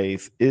leap of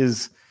faith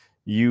is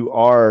you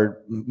are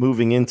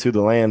moving into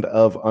the land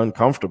of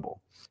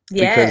uncomfortable.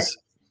 Yes. Because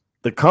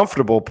the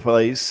comfortable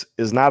place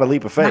is not a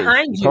leap of faith.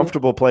 The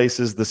comfortable place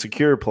is the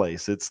secure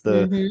place. It's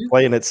the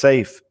playing it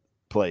safe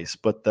place.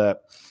 But the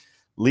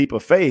leap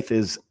of faith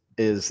is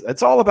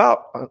it's all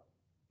about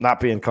not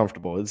being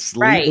comfortable. It's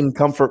leaving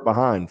comfort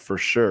behind, for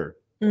sure.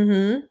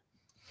 Mm-hmm.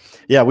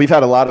 Yeah, we've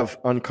had a lot of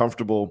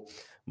uncomfortable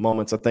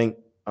moments. I think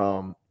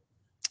the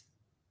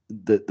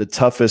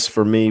toughest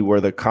for me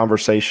were the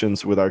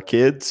conversations with our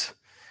kids.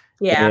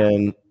 Yeah.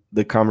 And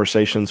the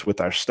conversations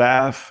with our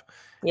staff.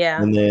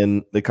 Yeah. And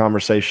then the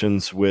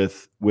conversations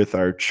with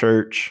our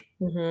church.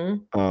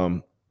 Mm-hmm.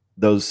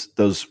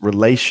 Those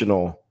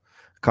relational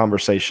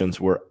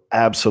conversations were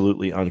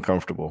absolutely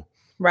uncomfortable.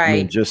 Right. I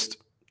mean, just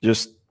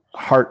just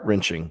heart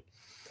wrenching.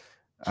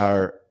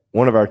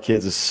 One of our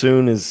kids, as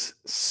soon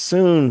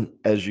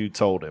as you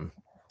told him,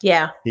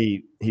 Yeah,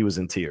 he was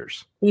in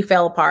tears. he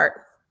fell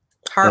apart,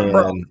 heart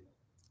broke,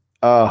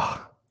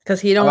 because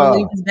he don't want to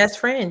leave his best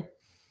friend.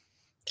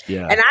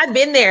 Yeah, and I've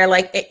been there,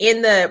 like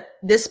in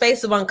this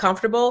space of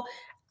uncomfortable.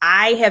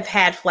 I have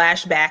had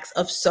flashbacks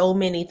of so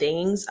many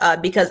things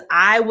because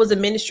I was a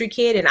ministry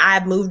kid and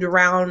I moved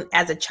around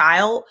as a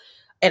child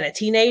and a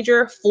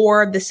teenager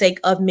for the sake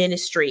of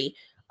ministry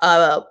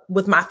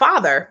with my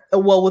father,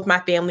 well, with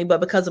my family, but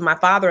because of my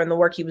father and the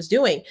work he was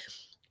doing.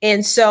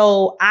 And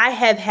so I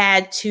have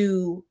had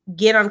to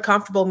get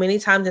uncomfortable many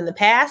times in the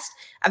past.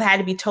 I've had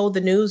to be told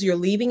the news, you're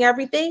leaving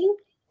everything.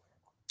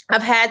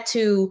 I've had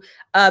to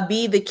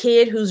be the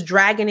kid who's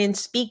dragging in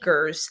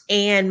speakers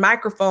and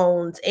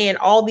microphones and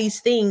all these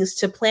things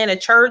to plant a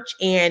church.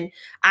 And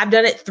I've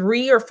done it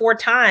 3 or 4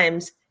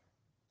 times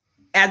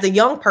as a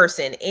young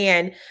person,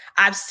 and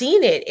I've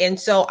seen it. And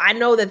so I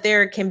know that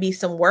there can be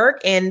some work,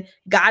 and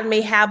God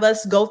may have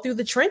us go through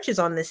the trenches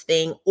on this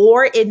thing,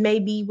 or it may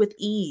be with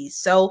ease.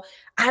 So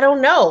I don't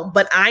know,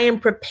 but I am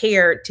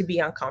prepared to be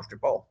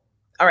uncomfortable.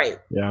 All right.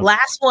 Yeah.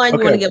 Last one. Okay.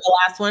 You want to give the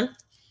last one?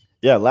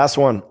 Yeah. Last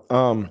one.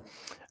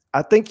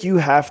 I think you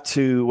have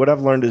to, what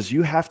I've learned is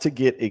you have to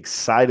get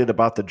excited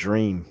about the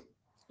dream.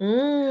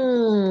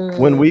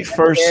 When we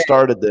first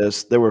started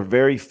this, there were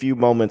very few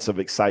moments of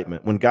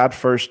excitement. When God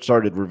first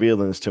started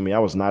revealing this to me, I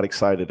was not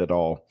excited at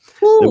all.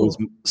 There was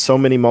so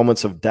many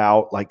moments of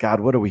doubt, like,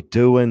 God, what are we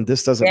doing?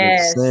 This doesn't make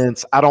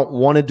sense. I don't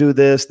want to do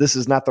this. This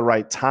is not the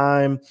right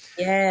time.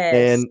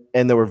 And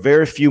there were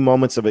very few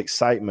moments of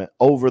excitement.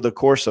 Over the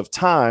course of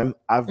time,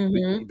 I've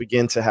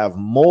begun to have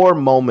more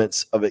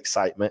moments of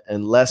excitement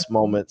and less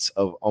moments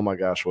of, oh my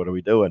gosh, what are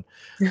we doing?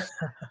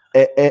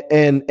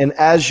 And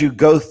as you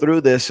go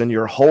through this and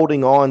you're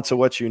holding on to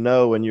what you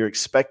know and you're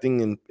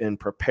expecting and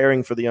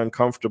preparing for the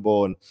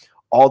uncomfortable and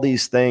all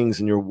these things,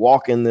 and you're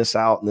walking this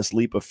out in this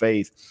leap of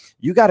faith,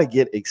 you got to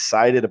get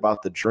excited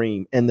about the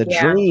dream. And the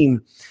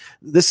dream,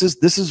 this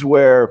is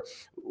where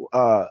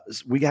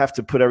we have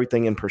to put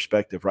everything in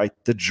perspective, right?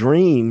 The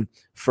dream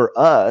for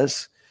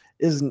us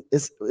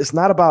it's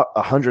not about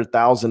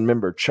 100,000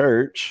 member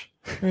church.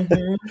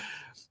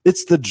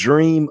 It's the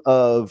dream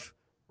of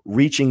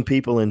reaching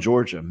people in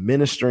Georgia,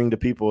 ministering to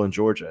people in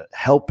Georgia,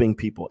 helping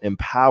people,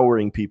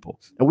 empowering people.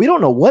 And we don't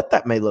know what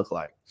that may look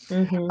like.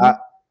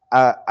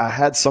 I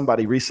had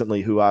somebody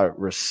recently who I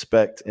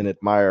respect and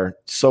admire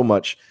so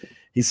much.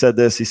 He said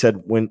this, he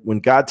said, when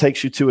God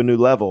takes you to a new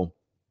level,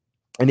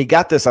 and he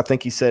got this, I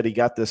think he said he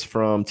got this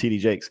from TD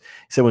Jakes. He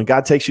said, when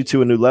God takes you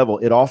to a new level,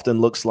 it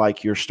often looks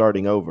like you're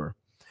starting over.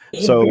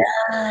 So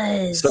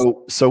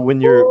when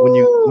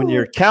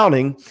you're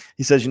counting,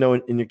 he says, in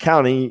your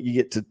counting, you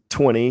get to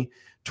 20,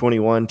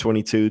 21,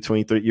 22,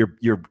 23,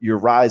 you're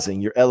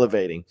rising, you're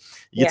elevating.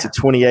 You get to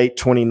 28,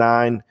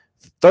 29,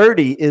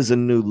 30 is a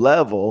new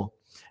level.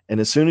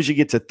 And as soon as you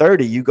get to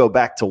 30, you go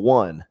back to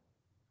 1.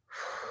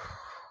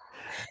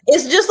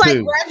 It's just like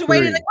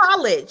graduating to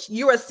college.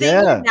 You're a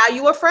senior, now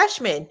you're a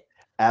freshman.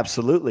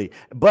 Absolutely.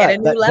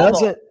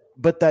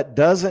 But that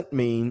doesn't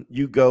mean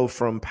you go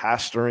from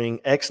pastoring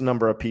X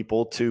number of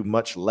people to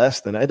much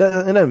less than that. It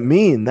doesn't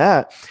mean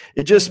that.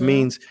 It just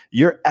means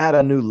you're at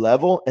a new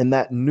level, and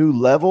that new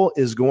level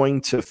is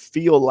going to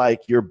feel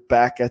like you're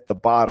back at the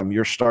bottom.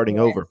 You're starting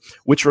over,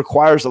 which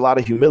requires a lot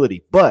of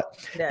humility. But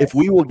if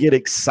we will get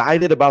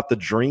excited about the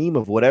dream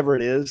of whatever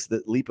it is,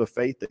 that leap of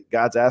faith that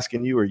God's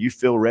asking you, or you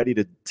feel ready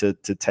to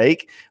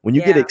take, when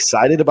you get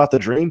excited about the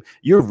dream,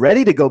 you're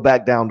ready to go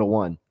back down to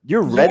 1.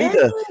 You're ready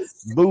to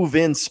move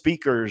in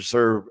speakers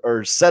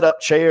or set up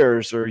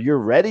chairs, or you're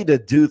ready to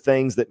do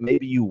things that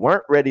maybe you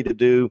weren't ready to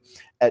do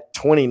at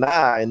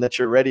 29 that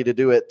you're ready to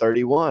do at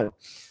 31.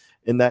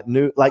 In that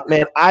new, like,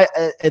 man,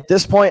 at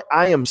this point,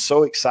 I am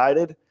so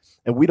excited,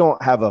 and we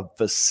don't have a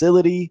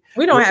facility.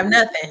 We don't have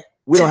nothing.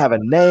 We don't have a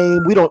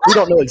name. We don't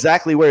know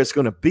exactly where it's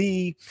going to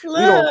be. We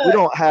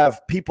don't have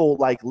people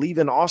like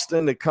leaving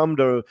Austin to come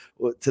to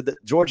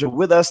Georgia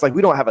with us. Like,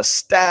 we don't have a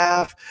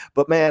staff.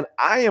 But man,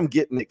 I am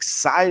getting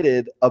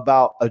excited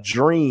about a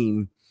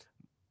dream,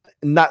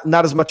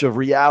 not as much of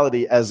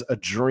reality as a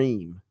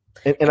dream.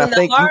 And I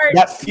think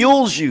that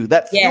fuels you.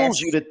 That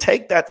fuels you to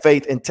take that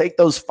faith and take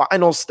those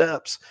final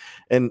steps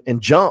and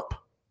jump.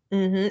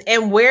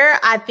 And where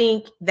I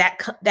think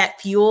that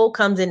fuel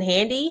comes in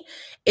handy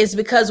is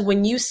because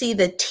when you see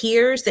the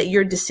tears that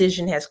your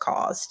decision has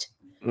caused,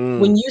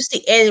 when you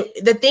see, and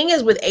the thing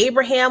is with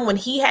Abraham, when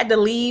he had to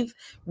leave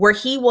where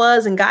he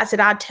was, and God said,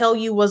 I'll tell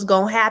you what's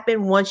going to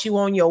happen once you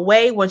on your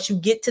way, once you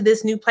get to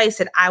this new place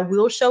that I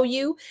will show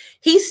you,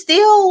 he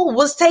still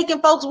was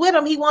taking folks with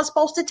him he wasn't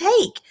supposed to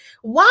take.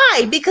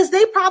 Why? Because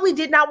they probably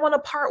did not want to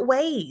part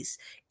ways.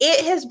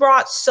 It has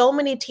brought so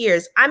many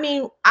tears. I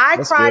mean, I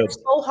cried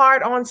so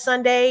hard on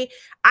Sunday.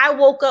 I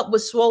woke up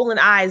with swollen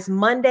eyes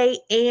Monday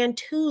and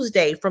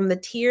Tuesday from the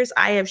tears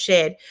I have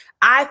shed.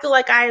 I feel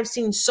like I have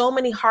seen so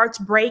many hearts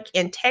break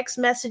in text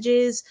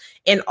messages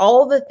and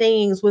all the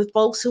things with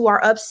folks who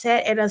are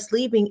upset at us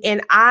leaving.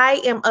 And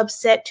I am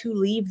upset to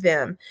leave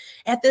them.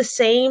 At the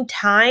same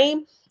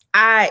time,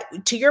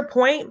 To your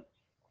point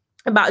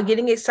about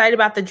getting excited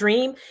about the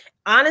dream,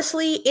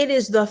 honestly, it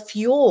is the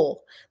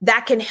fuel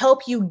that can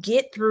help you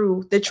get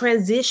through the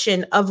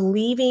transition of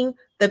leaving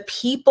the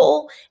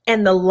people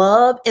and the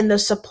love and the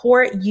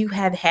support you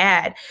have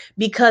had.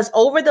 Because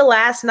over the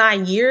last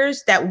 9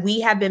 years that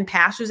we have been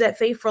pastors at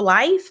Faith for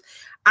Life,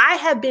 I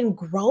have been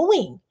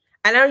growing.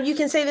 I know you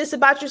can say this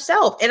about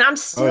yourself, and I'm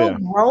still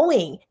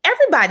growing.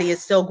 Everybody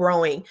is still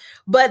growing.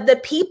 But the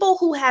people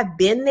who have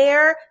been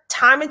there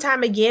time and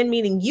time again,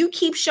 meaning you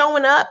keep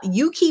showing up,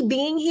 you keep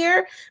being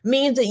here,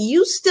 means that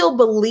you still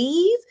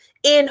believe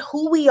in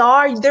who we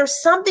are.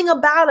 There's something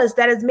about us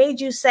that has made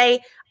you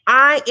say,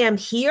 I am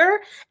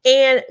here.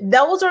 And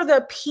those are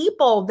the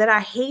people that I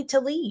hate to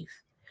leave,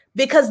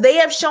 because they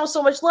have shown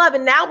so much love.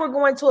 And now we're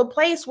going to a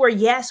place where,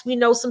 yes, we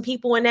know some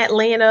people in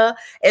Atlanta.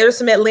 There's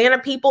some Atlanta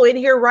people in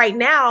here right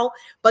now.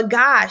 But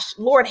gosh,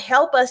 Lord,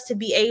 help us to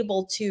be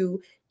able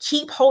to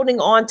keep holding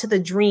on to the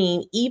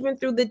dream, even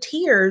through the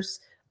tears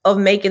of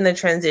making the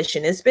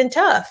transition. It's been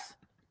tough.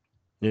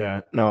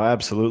 Yeah, no,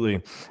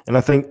 absolutely. And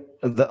I think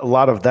a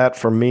lot of that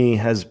for me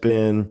has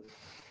been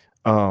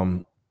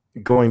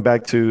going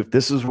back to, if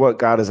this is what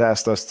God has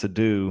asked us to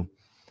do,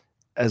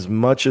 as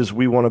much as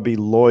we want to be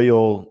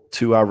loyal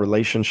to our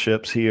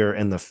relationships here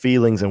and the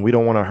feelings, and we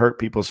don't want to hurt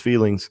people's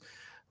feelings,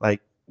 like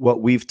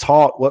what we've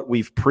taught, what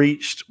we've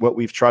preached, what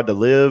we've tried to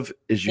live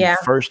is you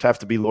first have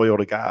to be loyal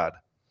to God.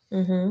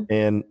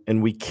 And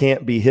we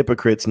can't be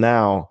hypocrites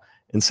now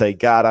and say,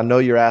 God, I know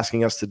you're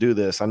asking us to do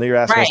this. I know you're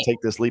asking us to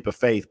take this leap of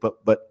faith,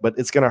 but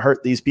it's going to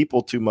hurt these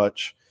people too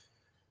much.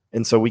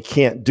 And so we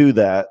can't do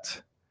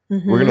that.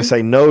 We're going to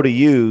say no to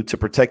you to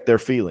protect their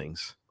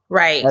feelings.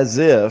 Right. As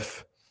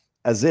if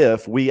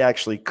we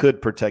actually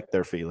could protect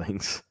their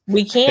feelings.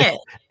 We can't.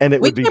 And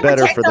it would be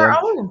better for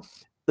them.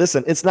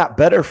 Listen, it's not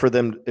better for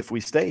them if we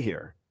stay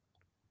here.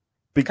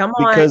 Come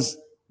on.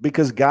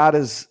 Because God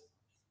has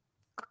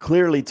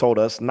clearly told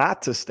us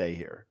not to stay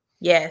here.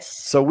 Yes.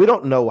 So we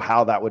don't know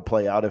how that would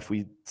play out if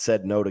we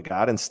said no to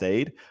God and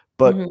stayed,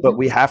 but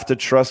we have to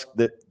trust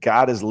that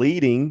God is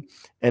leading.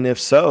 And if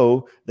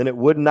so, then it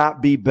would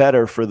not be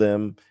better for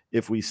them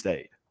if we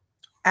stayed.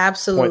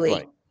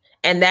 Absolutely.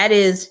 And that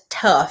is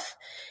tough.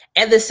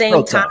 At the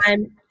same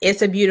time,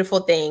 it's a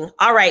beautiful thing.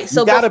 All right.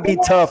 So you got to be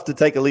tough to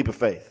take a leap of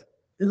faith.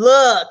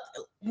 Look,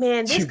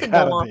 man, this could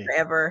go on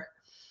forever.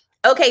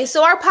 Okay,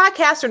 so our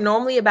podcasts are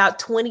normally about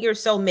 20 or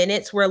so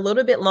minutes. We're a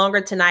little bit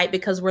longer tonight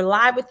because we're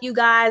live with you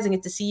guys and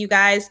get to see you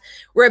guys.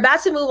 We're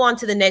about to move on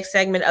to the next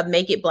segment of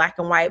Make It Black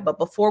and White. But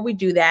before we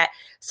do that,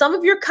 some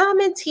of your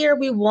comments here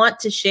we want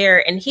to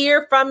share and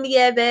hear from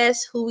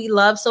Nieves, who we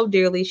love so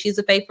dearly. She's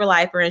a Faith for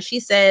Lifer, and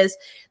she says,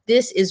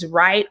 this is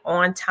right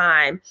on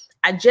time.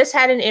 I just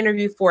had an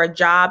interview for a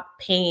job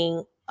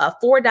paying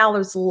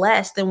 $4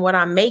 less than what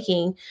I'm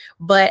making,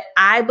 but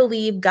I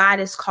believe God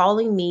is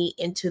calling me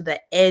into the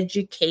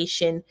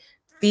education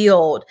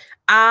field.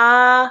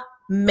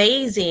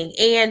 Amazing.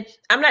 And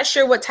I'm not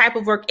sure what type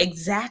of work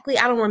exactly,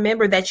 I don't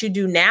remember, that you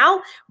do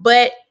now,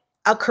 but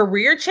a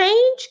career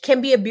change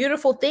can be a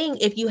beautiful thing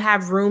if you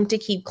have room to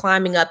keep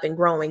climbing up and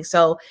growing.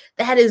 So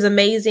that is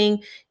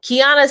amazing.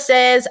 Kiana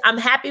says, I'm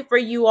happy for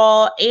you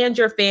all and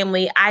your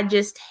family. I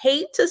just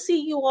hate to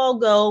see you all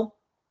go,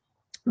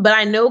 but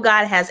I know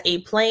God has a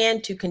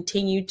plan to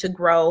continue to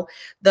grow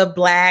the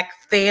Black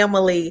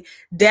family.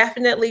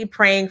 Definitely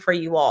praying for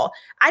you all.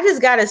 I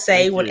just got to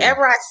say,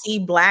 whenever I see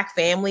Black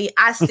family,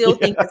 I still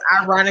think it's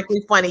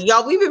ironically funny.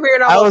 Y'all, we've been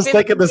married almost 50 years.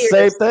 I was thinking the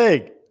same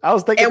thing.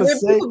 And when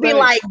people be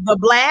like the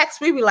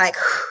Blacks, we be like,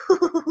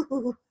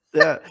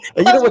 yeah.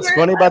 And you know what's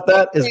funny about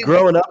that is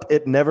growing up,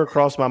 it never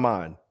crossed my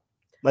mind.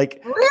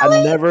 Like, really?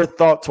 I never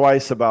thought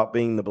twice about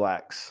being the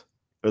Blacks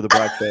or the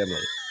Black family.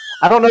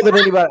 I don't know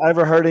that I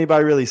ever heard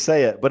anybody really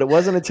say it, but it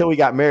wasn't until we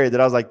got married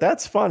that I was like,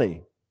 that's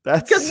funny.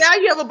 That's because now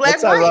you have a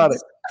Black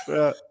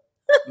wife.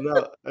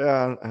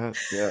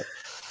 Yeah.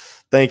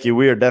 Thank you.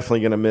 We are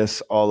definitely going to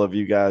miss all of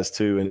you guys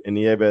too. And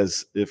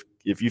Nieves, if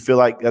you feel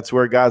like that's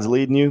where God's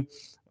leading you,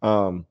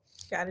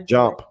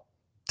 jump,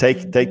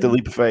 take the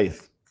leap of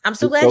faith. I'm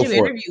so glad you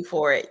interviewed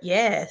for it.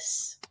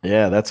 Yes.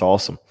 Yeah, that's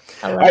awesome.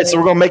 All right, so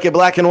we're going to make it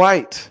black and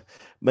white.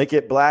 Make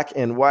it black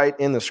and white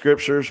in the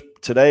scriptures.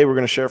 Today, we're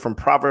going to share from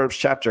Proverbs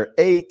chapter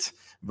 8,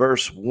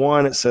 verse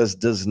 1. It says,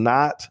 does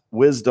not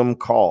wisdom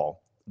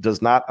call?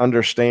 Does not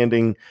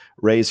understanding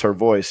raise her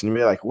voice? And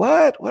you're like,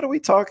 what? What are we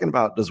talking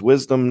about? Does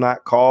wisdom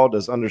not call?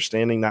 Does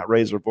understanding not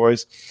raise her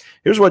voice?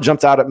 Here's what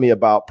jumped out at me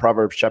about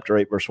Proverbs chapter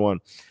 8, verse 1.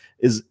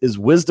 Is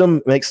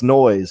wisdom makes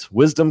noise.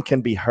 Wisdom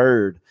can be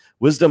heard.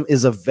 Wisdom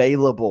is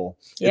available.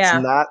 Yeah.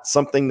 It's not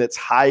something that's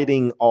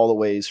hiding all the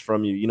ways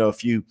from you. You know,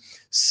 if you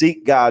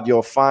seek God,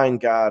 you'll find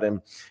God,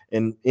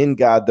 and in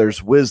God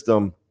there's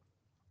wisdom.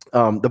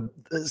 The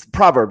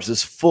Proverbs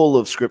is full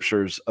of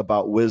scriptures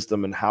about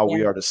wisdom and how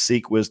we are to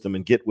seek wisdom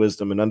and get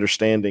wisdom and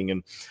understanding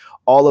and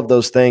all of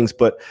those things.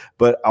 But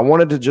I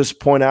wanted to just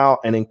point out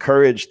and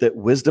encourage that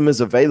wisdom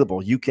is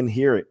available. You can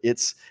hear it.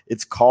 It's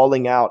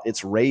calling out.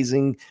 It's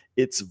raising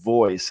its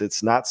voice.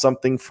 It's not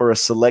something for a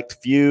select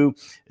few.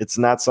 It's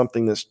not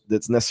something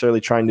that's necessarily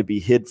trying to be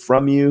hid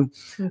from you.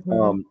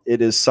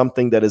 It is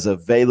something that is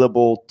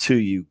available to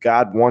you.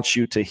 God wants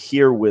you to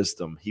hear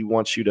wisdom. He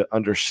wants you to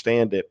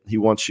understand it. He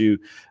wants you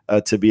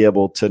to be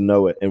able to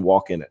know it and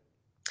walk in it.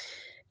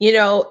 You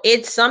know,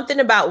 it's something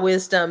about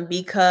wisdom,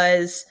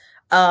 because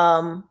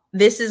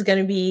this is going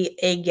to be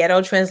a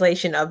ghetto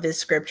translation of this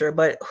scripture,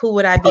 but who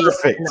would I be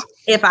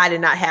if I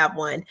did not have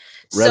one?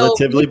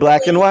 Relatively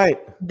black and white.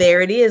 There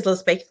it is.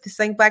 Let's make this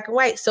thing black and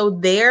white. So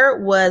there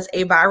was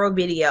a viral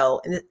video,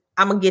 and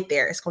I'm going to get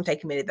there. It's going to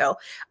take a minute though,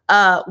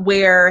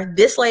 where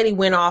this lady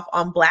went off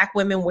on Black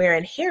women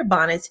wearing hair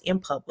bonnets in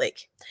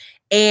public.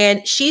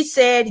 And she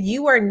said,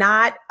 you are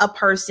not a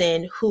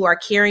person who are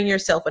carrying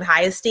yourself with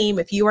high esteem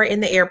if you are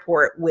in the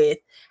airport with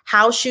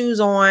house shoes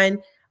on,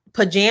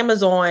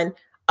 pajamas on,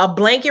 a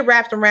blanket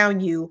wrapped around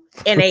you,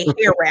 and a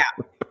hair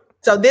wrap.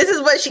 So this is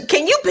what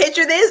can you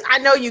picture this? I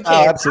know you can.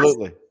 Oh,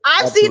 absolutely.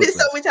 I've seen it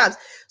so many times.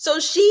 So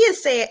she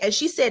is saying, and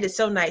she said it's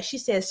so nice. She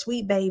said,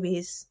 sweet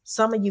babies,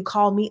 some of you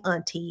call me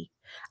auntie.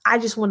 I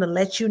just want to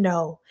let you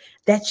know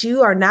that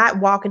you are not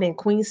walking in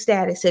queen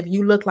status if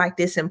you look like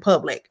this in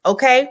public.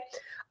 Okay.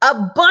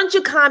 A bunch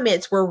of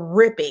comments were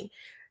ripping.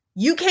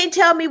 You can't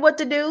tell me what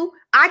to do.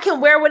 I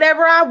can wear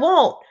whatever I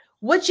want.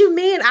 What you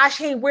mean I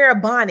can't wear a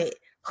bonnet?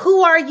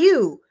 Who are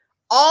you?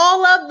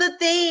 All of the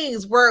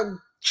things were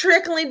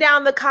trickling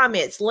down the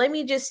comments. Let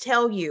me just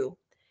tell you,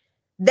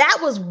 that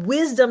was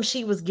wisdom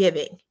she was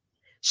giving.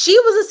 She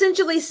was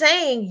essentially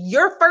saying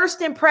your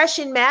first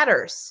impression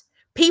matters.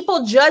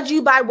 People judge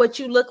you by what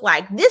you look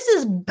like. This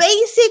is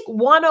basic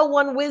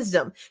 101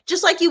 wisdom.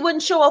 Just like you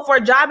wouldn't show up for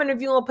a job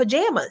interview in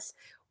pajamas.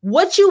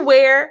 What you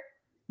wear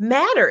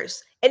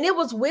matters. And it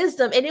was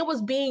wisdom, and it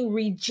was being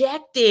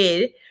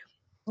rejected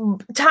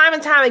time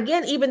and time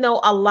again, even though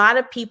a lot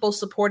of people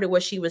supported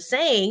what she was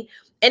saying.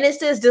 And it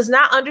says, does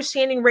not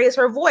understanding raise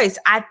her voice?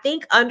 I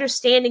think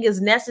understanding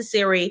is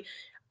necessary,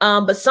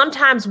 but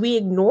sometimes we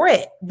ignore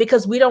it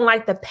because we don't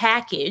like the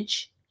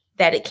package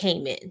that it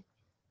came in.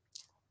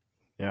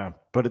 Yeah,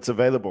 but it's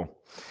available.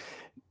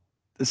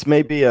 This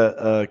may be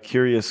a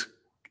curious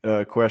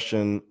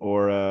question,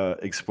 or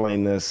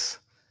explain this,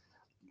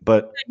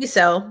 but maybe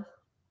so.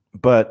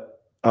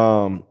 But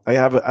I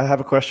have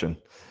a question.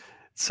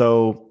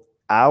 So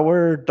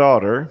our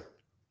daughter,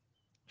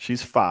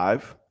 she's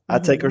 5. I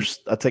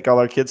take all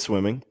our kids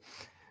swimming.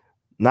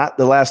 Not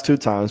the last 2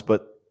 times,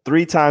 but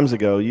 3 times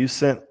ago, you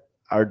sent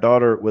our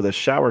daughter with a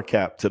shower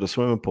cap to the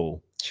swimming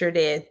pool. Sure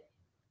did.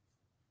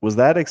 Was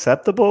that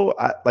acceptable?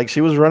 Like, she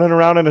was running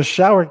around in a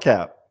shower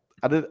cap.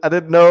 I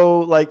didn't know.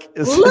 Like,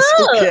 is this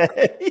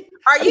okay?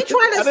 Are you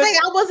trying to say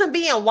I wasn't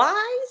being wise?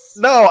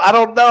 No, I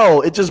don't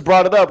know. It just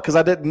brought it up because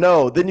I didn't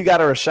know. Then you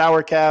got her a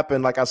shower cap,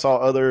 and like I saw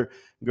other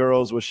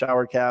girls with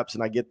shower caps,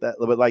 and I get that.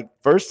 But like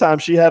first time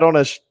she had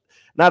on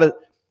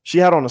she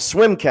had on a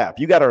swim cap.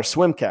 You got her a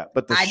swim cap,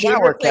 but the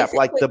shower cap,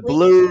 like the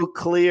blue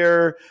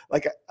clear,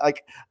 like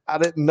I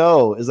didn't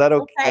know. Is that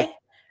okay? Like,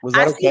 was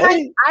that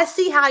okay? I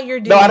see how you're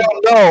doing. No, I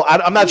don't know.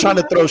 I'm not trying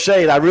to throw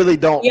shade. I really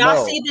don't know.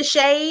 Y'all see the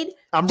shade?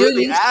 I'm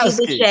really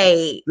asking. See the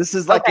shade? This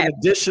is like an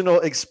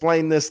additional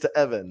explain this to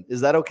Evan. Is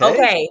that okay?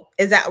 Okay.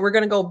 Is that we're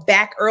going to go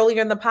back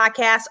earlier in the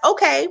podcast?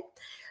 Okay.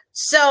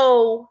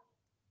 So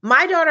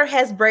my daughter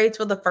has braids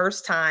for the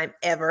first time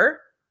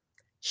ever.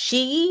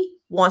 She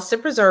wants to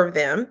preserve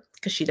them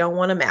because she don't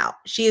want them out.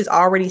 She is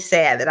already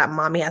sad that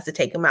mommy has to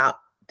take them out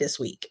this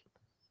week.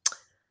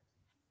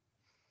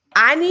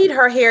 I need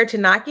her hair to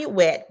not get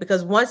wet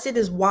because once it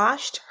is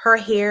washed, her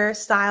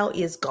hairstyle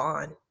is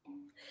gone.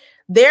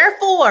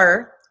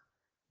 Therefore,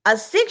 a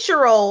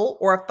 6-year-old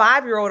or a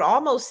 5-year-old,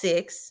 almost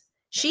 6,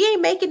 she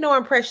ain't making no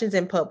impressions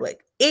in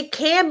public. It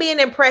can be an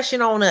impression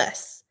on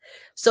us.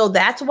 So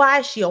that's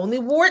why she only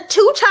wore it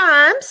 2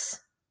 times.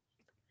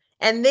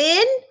 And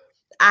then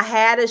I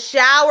had a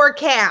shower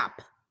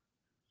cap.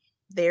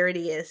 There it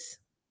is.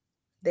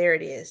 There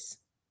it is.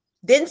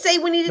 Didn't say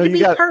we needed to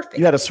be perfect.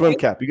 You had a swim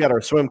cap. You got her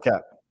a swim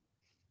cap.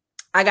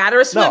 I got her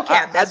a swim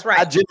cap. That's right.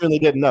 I genuinely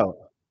didn't know.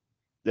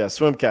 Yeah,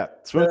 swim cap.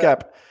 Swim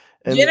cap.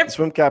 And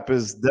swim cap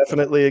is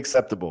definitely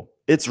acceptable.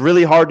 It's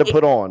really hard to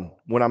put on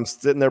when I'm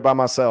sitting there by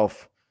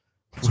myself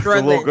with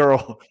a little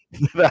girl.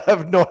 I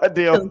have no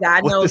idea.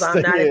 God knows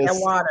I'm not in that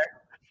water.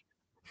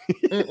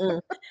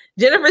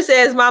 Jennifer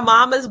says, my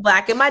mom is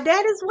black and my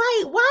dad is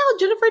white. Wow,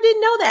 Jennifer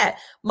didn't know that.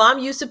 Mom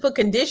used to put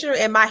conditioner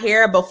in my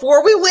hair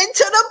before we went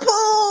to the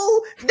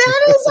pool.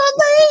 That is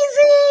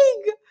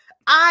amazing.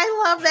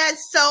 I love that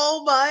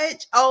so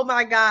much. Oh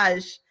my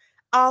gosh.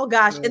 Oh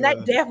gosh. And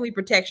that definitely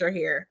protects your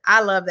hair.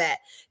 I love that.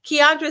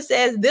 Keandra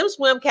says, them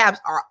swim caps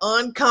are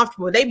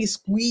uncomfortable. They be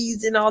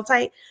squeezing all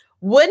tight.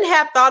 Wouldn't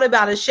have thought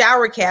about a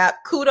shower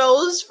cap.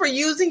 Kudos for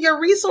using your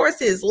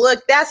resources.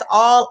 Look, that's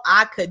all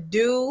I could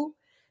do.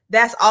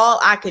 That's all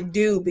I could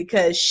do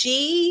because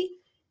she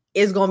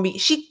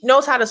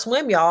knows how to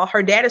swim, y'all.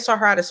 Her dad taught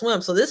her how to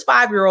swim. So this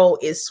 5-year-old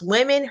is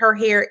swimming. Her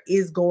hair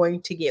is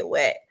going to get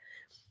wet.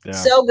 Yeah.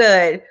 So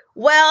good.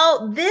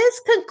 Well,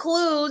 this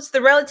concludes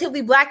the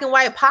Relatively Black and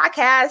White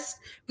podcast.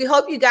 We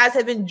hope you guys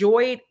have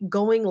enjoyed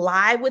going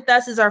live with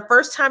us. It's our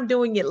first time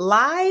doing it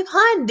live.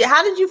 Hun,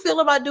 how did you feel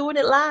about doing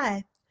it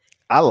live?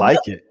 I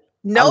like it.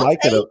 No I like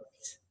it.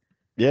 takes?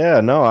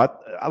 Yeah, no,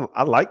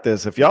 I like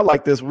this. If y'all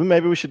like this,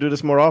 maybe we should do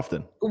this more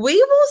often. We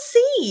will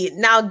see.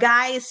 Now,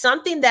 guys,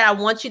 something that I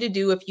want you to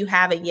do if you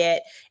haven't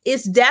yet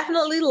is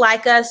definitely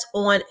like us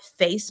on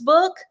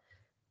Facebook,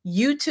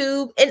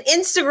 YouTube, and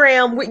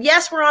Instagram.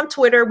 Yes, we're on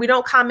Twitter. We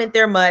don't comment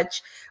there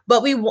much,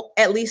 but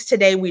at least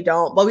today we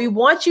don't. But we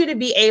want you to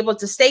be able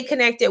to stay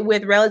connected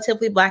with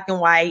Relatively Black and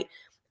White.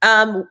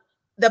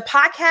 The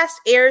podcast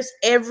airs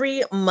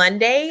every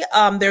Monday.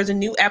 There's a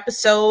new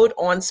episode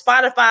on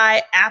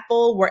Spotify,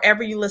 Apple,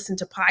 wherever you listen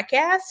to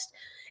podcasts.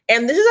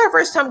 And this is our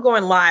first time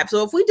going live.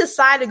 So if we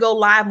decide to go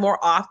live more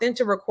often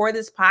to record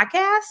this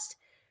podcast,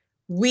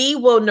 we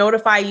will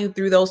notify you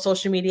through those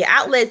social media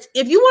outlets.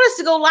 If you want us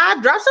to go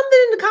live, drop something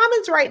in the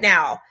comments right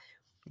now.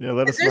 Yeah,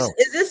 let us know.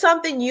 Is this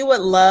something you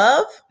would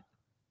love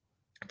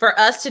for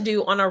us to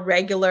do on a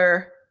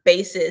regular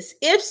basis?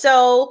 If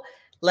so,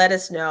 let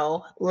us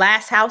know.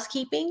 Last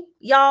housekeeping,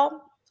 y'all.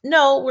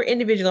 No, we're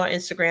individual on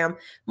Instagram.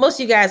 Most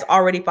of you guys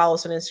already follow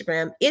us on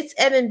Instagram. It's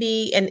Evan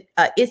B, and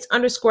it's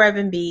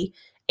 _Evan B,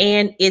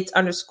 and it's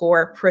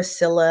 _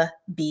 Priscilla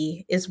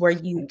B is where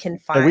you can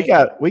find. And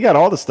we got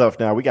all the stuff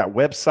now. We got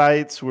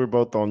websites. We're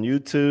both on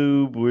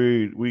YouTube.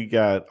 We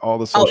got all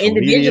the social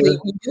individually, media.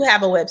 we do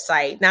have a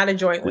website, not a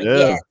joint one.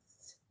 Yeah.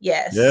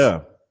 Yes.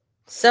 Yeah.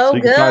 So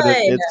you good. Can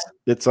find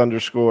it's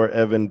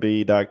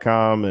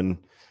 _EvanB.com. And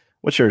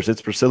what's yours?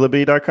 It's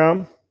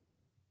PriscillaB.com?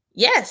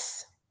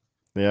 Yes.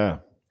 Yeah.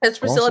 It's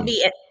Priscilla awesome.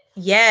 B.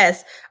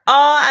 Yes.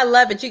 Oh, I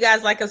love it. You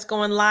guys like us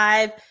going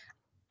live.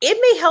 It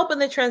may help in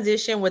the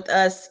transition with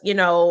us,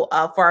 for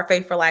our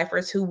Faith for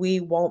Lifers who we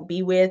won't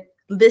be with.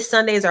 This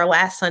Sunday is our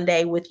last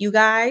Sunday with you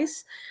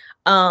guys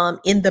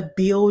in the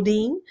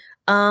building.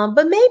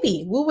 But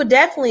maybe we will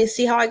definitely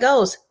see how it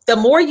goes. The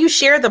more you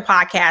share the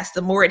podcast,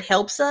 the more it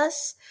helps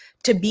us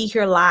to be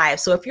here live.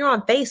 So if you're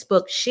on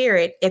Facebook, share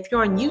it. If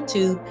you're on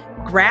YouTube,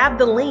 grab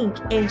the link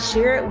and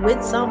share it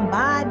with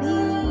somebody.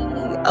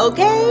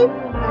 Okay?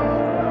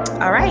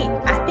 All right.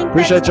 I think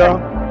appreciate y'all.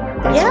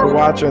 Thanks for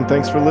watching.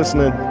 Thanks for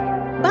listening.